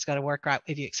sure that it's going to work right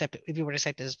if you accept it, if you were to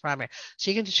accept it as primary.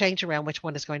 So you can change around which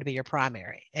one is going to be your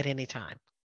primary at any time.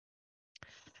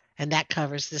 And that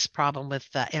covers this problem with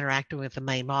interacting with the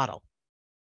main model.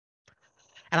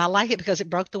 And I like it because it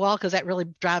broke the wall, because that really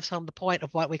drives home the point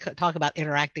of what we could talk about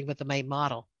interacting with the main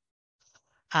model.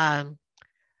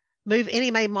 Move any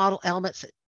main model elements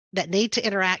that need to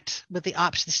interact with the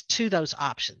options to those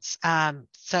options.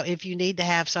 So if you need to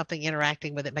have something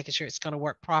interacting with it, making sure it's going to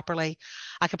work properly,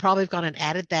 I could probably have gone and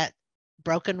added that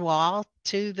broken wall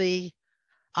to the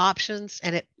options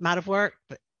and it might have worked.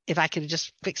 But if I could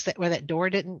just fix that where that door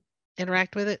didn't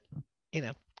interact with it,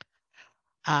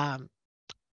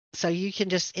 so you can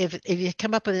just, if you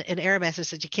come up with an error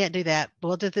message that you can't do that,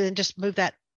 well, then just move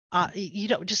that. You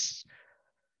don't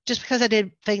just because I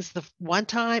did things the one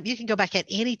time, you can go back at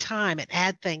any time and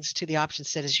add things to the option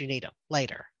set as you need them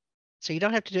later. So you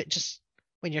don't have to do it just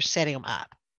when you're setting them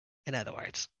up, in other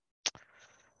words.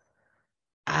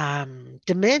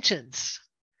 Dimensions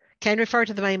can refer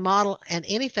to the main model and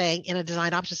anything in a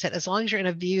design option set as long as you're in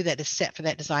a view that is set for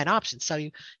that design option. So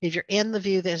if you're in the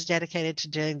view that is dedicated to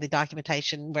doing the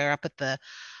documentation where I put the,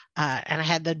 and I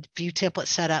had the view template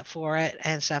set up for it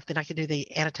and stuff, then I can do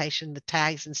the annotation, the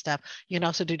tags and stuff. You can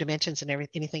also do dimensions and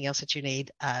anything else that you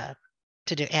need to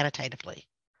do annotatively,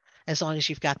 as long as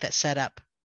you've got that set up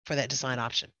for that design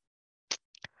option.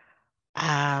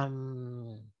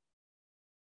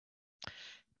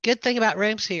 Good thing about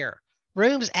rooms here.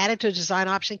 Rooms added to a design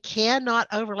option cannot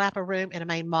overlap a room in a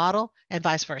main model and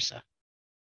vice versa.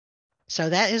 So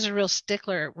that is a real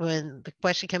stickler when the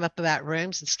question came up about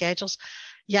rooms and schedules.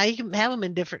 Yeah, you can have them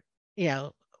in different,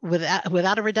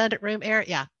 without a redundant room area.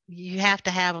 Yeah, you have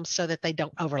to have them so that they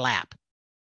don't overlap.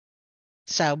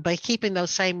 So by keeping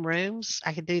those same rooms,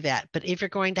 I could do that. But if you're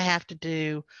going to have to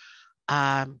do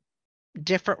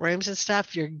different rooms and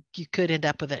stuff, you could end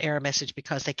up with an error message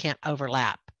because they can't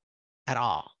overlap at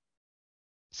all.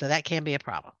 So that can be a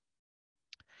problem.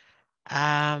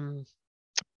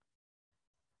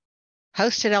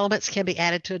 Hosted elements can be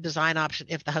added to a design option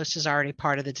if the host is already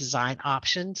part of the design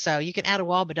option. So you can add a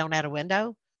wall, but don't add a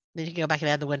window. Then you can go back and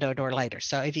add the window or door later.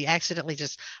 So if you accidentally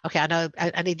just, okay, I know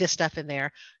I need this stuff in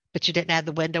there, but you didn't add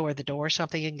the window or the door or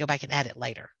something, you can go back and add it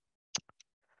later.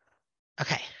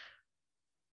 Okay.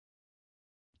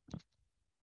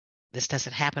 This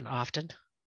doesn't happen often.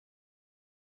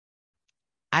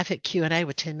 I've hit Q&A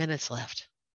with 10 minutes left.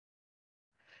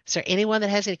 Is there anyone that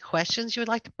has any questions you would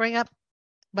like to bring up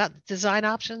about design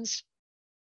options?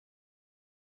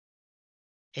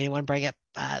 Anyone bring up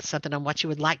something on what you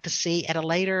would like to see at a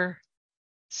later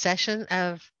session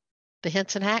of the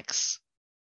hints and hacks?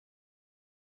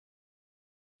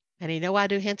 And you know why I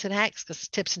do hints and hacks? Because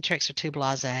tips and tricks are too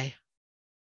blasé.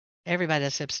 Everybody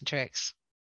does tips and tricks.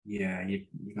 Yeah, you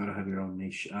got to have your own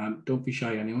niche. Don't be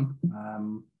shy, anyone.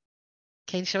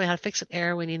 Can you show me how to fix an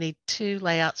error when you need two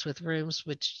layouts with rooms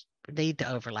which need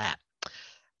to overlap?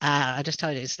 I just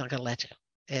told you it's not going to let you.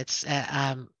 It's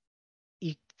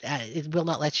it will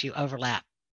not let you overlap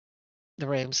the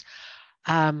rooms.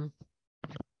 I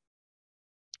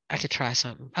could try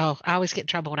something. Oh, I always get in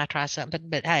trouble when I try something,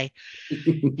 but hey,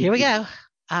 here we go.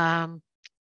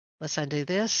 Let's undo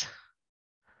this.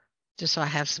 Just so I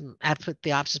have some, I put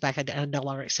the options back. I no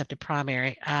longer accepted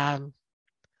primary. I'm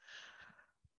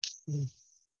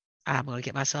going to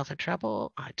get myself in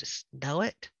trouble. I just know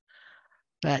it.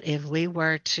 But if we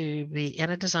were to be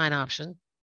in a design option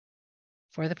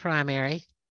for the primary,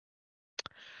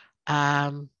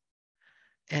 and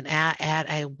add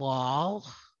a wall,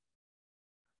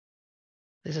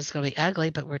 this is going to be ugly,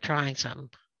 but we're trying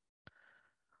something.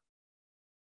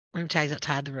 Room tags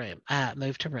outside the room.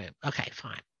 Move to room. Okay,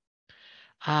 fine.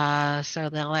 So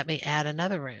now let me add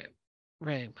another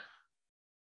room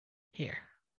here.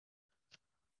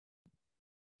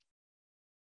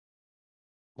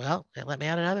 Well, it let me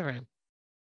add another room.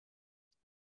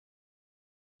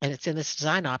 And it's in this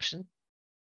design option.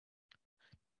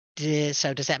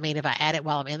 So does that mean if I add it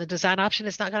while I'm in the design option,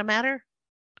 it's not going to matter?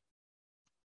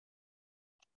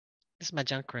 This is my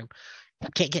junk room. I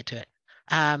can't get to it.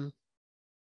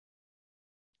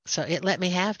 So it let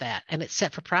me have that, and it's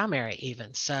set for primary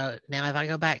even. So now if I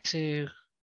go back to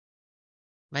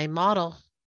main model,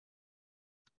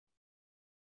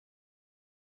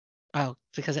 oh,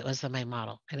 because it was the main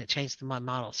model and it changed the main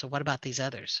model. So what about these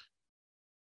others?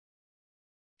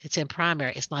 It's in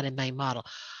primary, it's not in main model.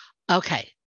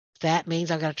 Okay, that means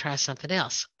I've got to try something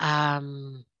else.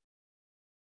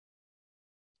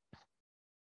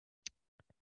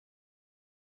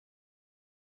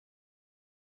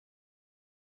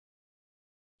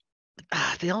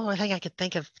 The only thing I could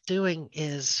think of doing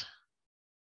is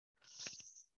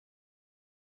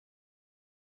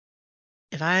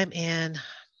if I'm in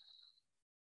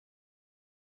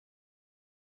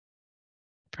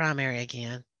primary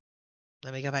again,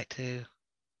 let me go back to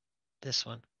this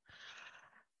one.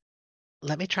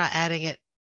 Let me try adding it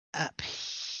up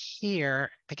here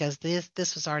because this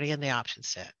was already in the option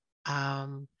set.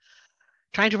 Trying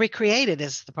to recreate it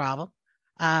is the problem.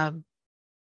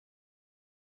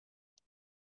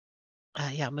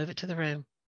 Yeah, move it to the room.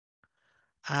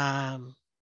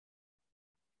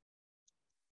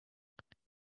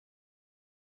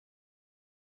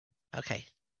 Okay.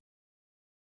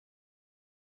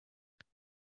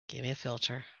 Give me a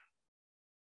filter.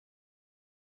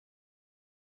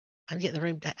 I'm getting the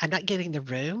room. I'm not getting the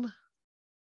room.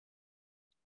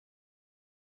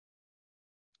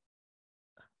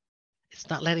 It's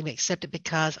not letting me accept it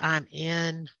because I'm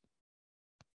in.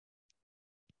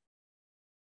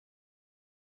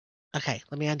 Okay,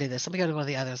 let me undo this. Let me go to one of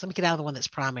the others. Let me get out of the one that's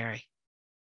primary.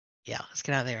 Yeah, let's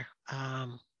get out of there.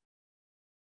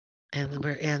 And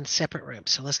we're in separate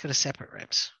rooms. So let's go to separate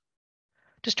rooms.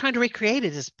 Just trying to recreate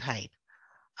it is a pain.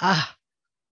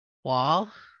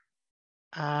 Wall.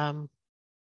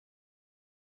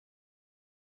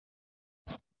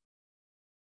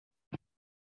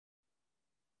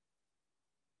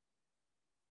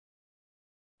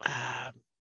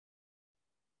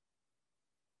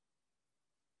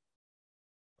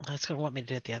 It's going to want me to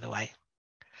do it the other way.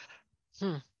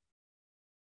 I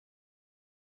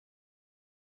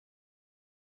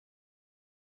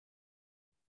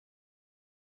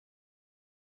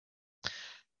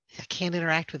can't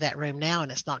interact with that room now,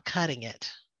 and it's not cutting it.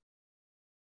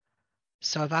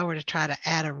 So if I were to try to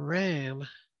add a room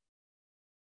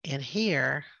in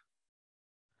here,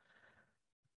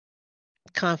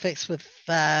 conflicts with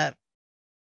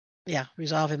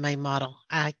resolve in main model.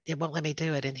 It won't let me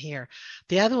do it in here.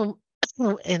 The other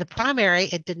one, in the primary,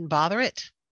 it didn't bother it,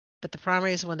 but the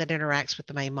primary is the one that interacts with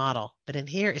the main model. But in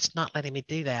here, it's not letting me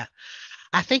do that.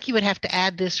 I think you would have to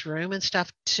add this room and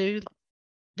stuff to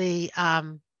the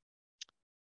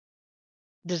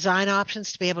design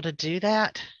options to be able to do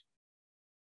that.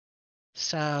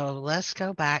 So let's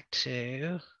go back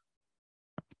to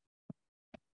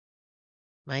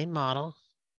main model.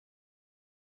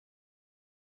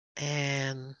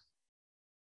 And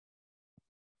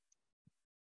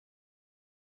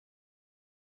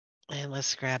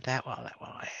let's grab that wall,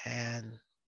 and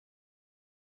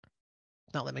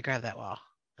not let me grab that wall.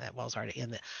 That wall's already in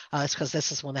there. It's because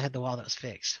this is one that had the wall that was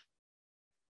fixed.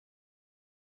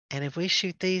 And if we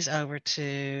shoot these over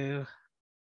to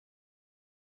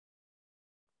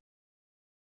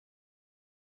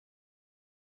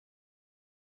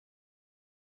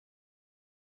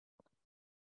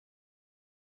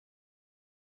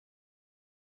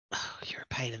you're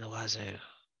a pain in the wazoo.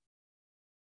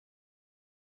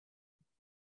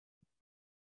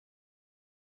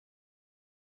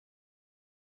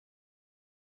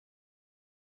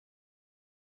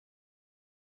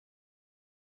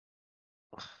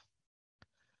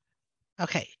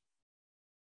 Okay.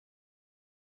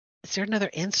 Is there another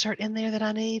insert in there that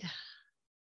I need?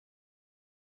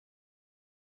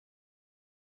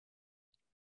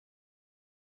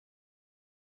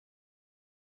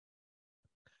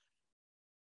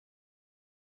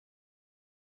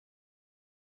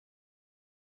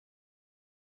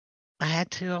 I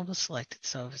had two almost selected,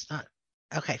 so if it's not,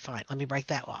 okay, fine. Let me break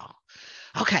that wall.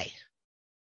 Okay.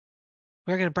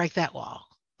 We're going to break that wall.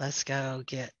 Let's go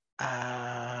get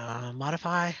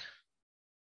modify.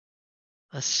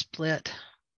 Let's split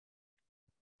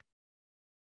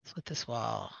this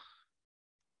wall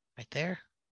right there.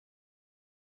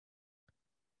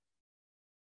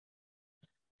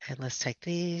 And let's take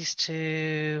these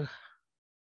two.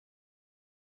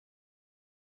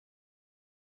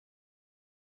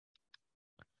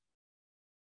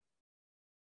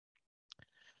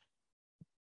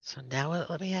 So now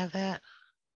let me have that.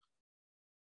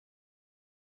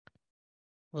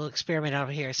 We'll experiment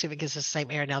over here, see if it gives us the same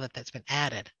error now that that's been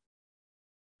added.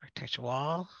 Architecture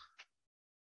wall.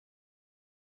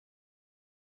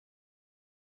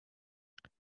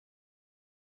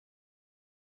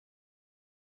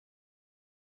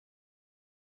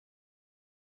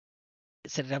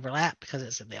 Said it overlap because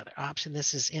it's in the other option.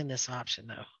 This is in this option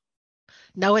though.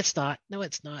 No, it's not. No,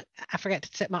 it's not. I forgot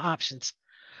to set my options.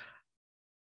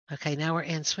 Okay, now we're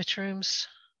in switch rooms.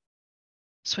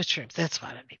 Switch rooms, that's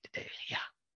what I need to do, yeah.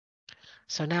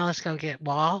 So now let's go get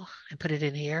wall and put it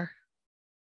in here.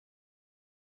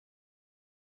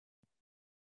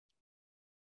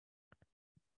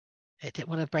 It didn't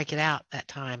want to break it out that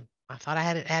time. I thought I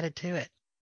had it added to it.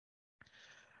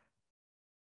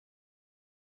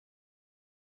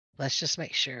 Let's just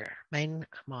make sure. Main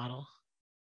model.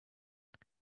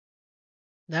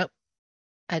 Nope,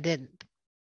 I didn't.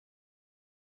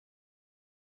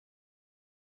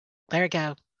 There we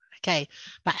go. Okay,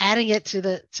 by adding it to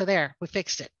the, so there, we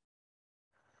fixed it.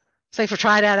 Say for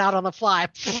trying that out on the fly.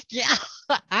 Yeah,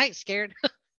 I ain't scared.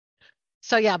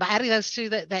 So yeah, by adding those two,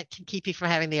 that can keep you from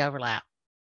having the overlap.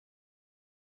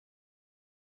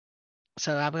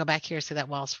 So I'll go back here, so that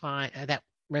wall's fine, that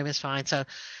room is fine. So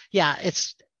yeah,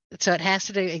 so it has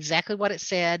to do exactly what it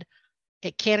said.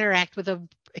 It can't interact with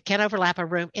it can't overlap a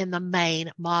room in the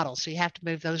main model. So you have to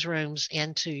move those rooms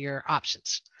into your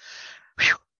options.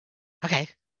 Whew. Okay,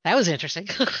 that was interesting.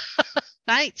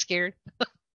 I ain't scared.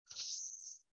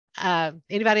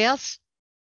 Anybody else?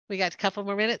 We got a couple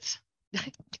more minutes.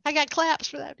 I got claps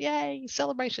for that. Yay,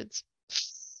 celebrations.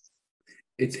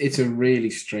 It's a really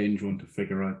strange one to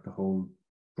figure out the whole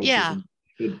process. Yeah. And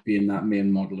should be in that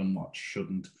main model and what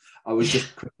shouldn't. I was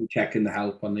just quickly checking the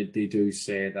help, and they do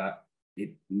say that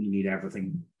you need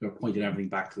everything. They're pointing everything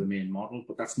back to the main model,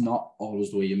 but that's not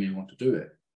always the way you may want to do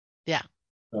it. Yeah.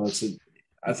 So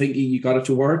I think you got it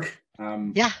to work.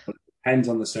 Yeah. But it depends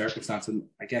on the circumstance, and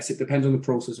I guess it depends on the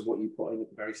process of what you put in at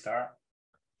the very start.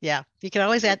 Yeah. You can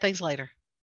always add things later.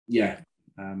 Yeah.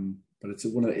 But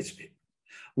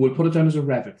we'll put it down as a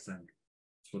Revit thing.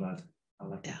 That's what I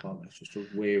like to call it. It's just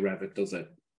the way Revit does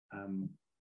it.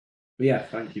 But yeah,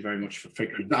 thank you very much for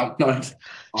figuring that out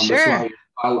on the fly.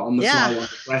 On the fly, under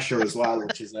pressure as well,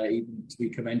 which is even to be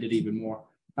commended even more.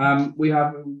 We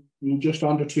have just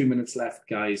under 2 minutes left,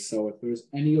 guys. So if there's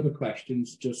any other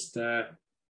questions, just and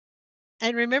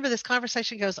remember, this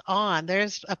conversation goes on.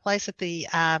 There's a place at the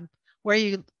where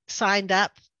you signed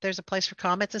up. There's a place for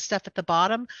comments and stuff at the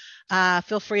bottom.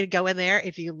 Feel free to go in there.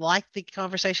 If you like the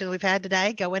conversation that we've had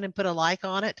today, go in and put a like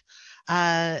on it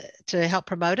to help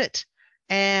promote it.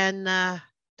 And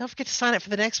don't forget to sign up for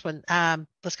the next one.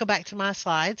 Let's go back to my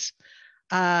slides.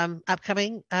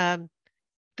 Upcoming, the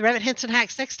Revit Hints and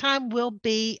Hacks next time will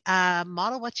be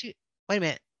model what you, wait a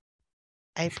minute,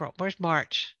 April, where's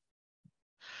March?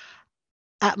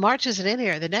 March isn't in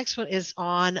here. The next one is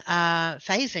on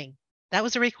phasing. That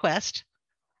was a request.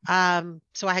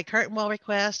 So I had curtain wall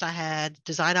request, I had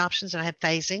design options, and I had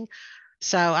phasing.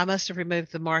 So I must have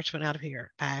removed the March one out of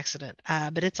here by accident.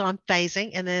 But it's on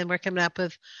phasing, and then we're coming up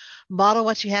with model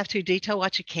what you have to, detail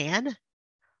what you can.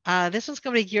 This one's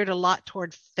going to be geared a lot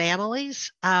toward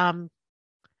families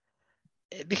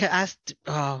because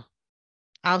I'll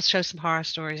show some horror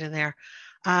stories in there.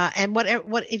 And what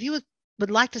if you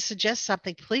would like to suggest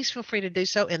something, please feel free to do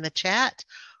so in the chat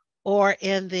or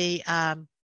in the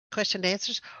question and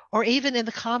answers, or even in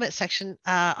the comment section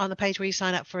on the page where you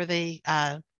sign up for the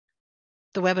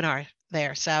webinar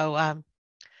there. So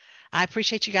I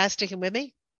appreciate you guys sticking with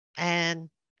me, and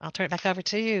I'll turn it back over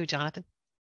to you, Jonathan.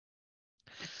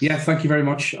 Yeah, thank you very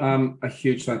much. A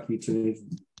huge thank you to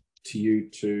you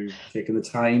to taking the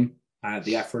time,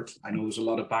 the effort. I know there's a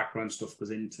lot of background stuff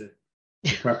goes into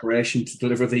the preparation to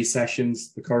deliver these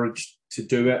sessions, the courage to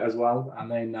do it as well, and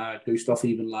then do stuff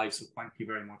even live. So thank you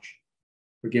very much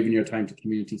for giving your time to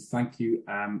community. Thank you,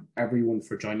 everyone,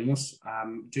 for joining us.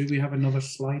 Do we have another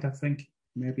slide, I think?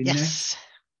 Maybe next.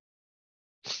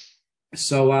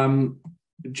 So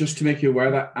just to make you aware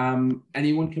that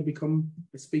anyone can become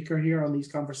a speaker here on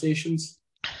these conversations.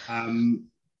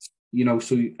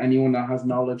 So anyone that has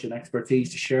knowledge and expertise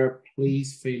to share,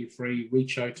 please feel free,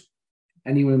 reach out.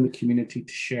 Anyone in the community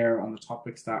to share on the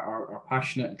topics that are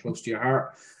passionate and close to your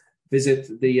heart.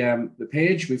 Visit the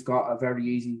page. We've got a very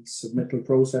easy submittal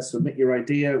process. Submit your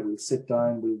idea. We'll sit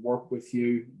down. We'll work with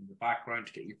you in the background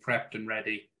to get you prepped and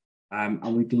ready. And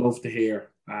we'd love to hear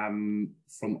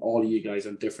from all of you guys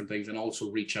on different things, and also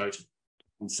reach out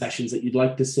on sessions that you'd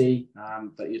like to see,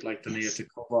 that you'd like Dania to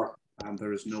cover.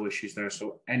 There is no issues there.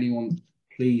 So anyone,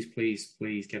 please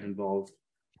get involved.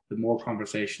 The more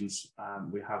conversations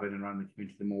we have in and around the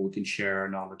community, the more we can share our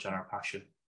knowledge and our passion.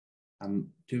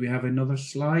 Do we have another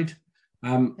slide?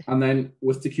 And then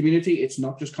with the community, it's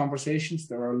not just conversations.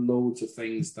 There are loads of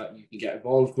things that you can get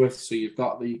involved with. So you've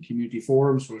got the community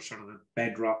forums, which are sort of the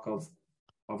bedrock of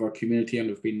our community, and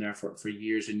have been there for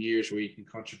years and years, where you can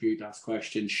contribute, ask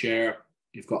questions, share.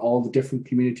 You've got all the different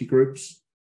community groups,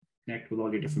 connect with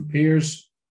all your different peers.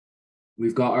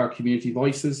 We've got our community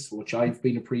voices, which I've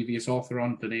been a previous author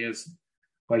on. Danae's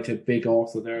quite a big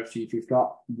author there. So if you've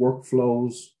got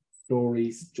workflows,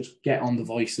 stories, just get on the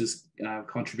voices,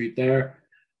 contribute there.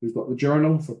 We've got the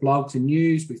journal for blogs and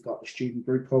news. We've got the student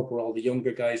group hub where all the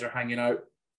younger guys are hanging out.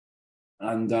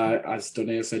 And as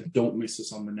Danae said, don't miss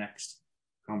us on the next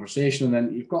conversation. And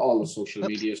then you've got all the social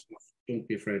media stuff. Don't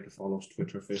be afraid to follow us: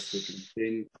 Twitter, Facebook,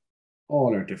 LinkedIn,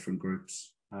 all our different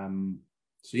groups.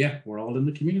 So yeah, we're all in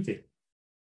the community.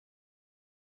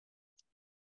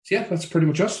 So yeah, that's pretty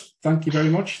much us. Thank you very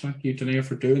much. Thank you, Danae,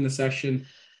 for doing the session.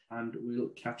 And we'll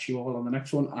catch you all on the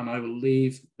next one. And I will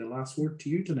leave the last word to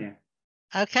you, Danae.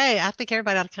 Okay, I think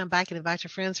everybody ought to come back and invite your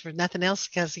friends for nothing else,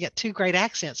 because you got two great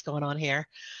accents going on here.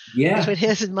 Yeah. Between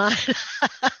his and mine.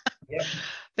 Yeah.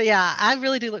 But yeah, I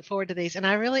really do look forward to these, and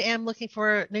I really am looking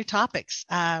for new topics.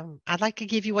 I'd like to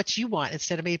give you what you want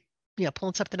instead of me,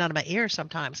 pulling something out of my ear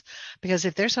sometimes. Because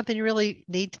if there's something you really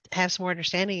need to have some more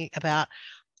understanding about,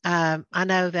 I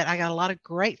know that I got a lot of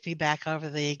great feedback over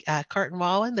the curtain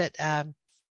wall, and that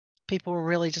people were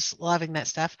really just loving that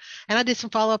stuff. And I did some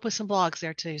follow up with some blogs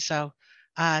there too. So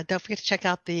don't forget to check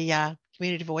out the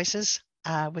Community Voices,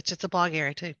 which is a blog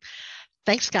area too.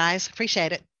 Thanks, guys.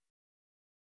 Appreciate it.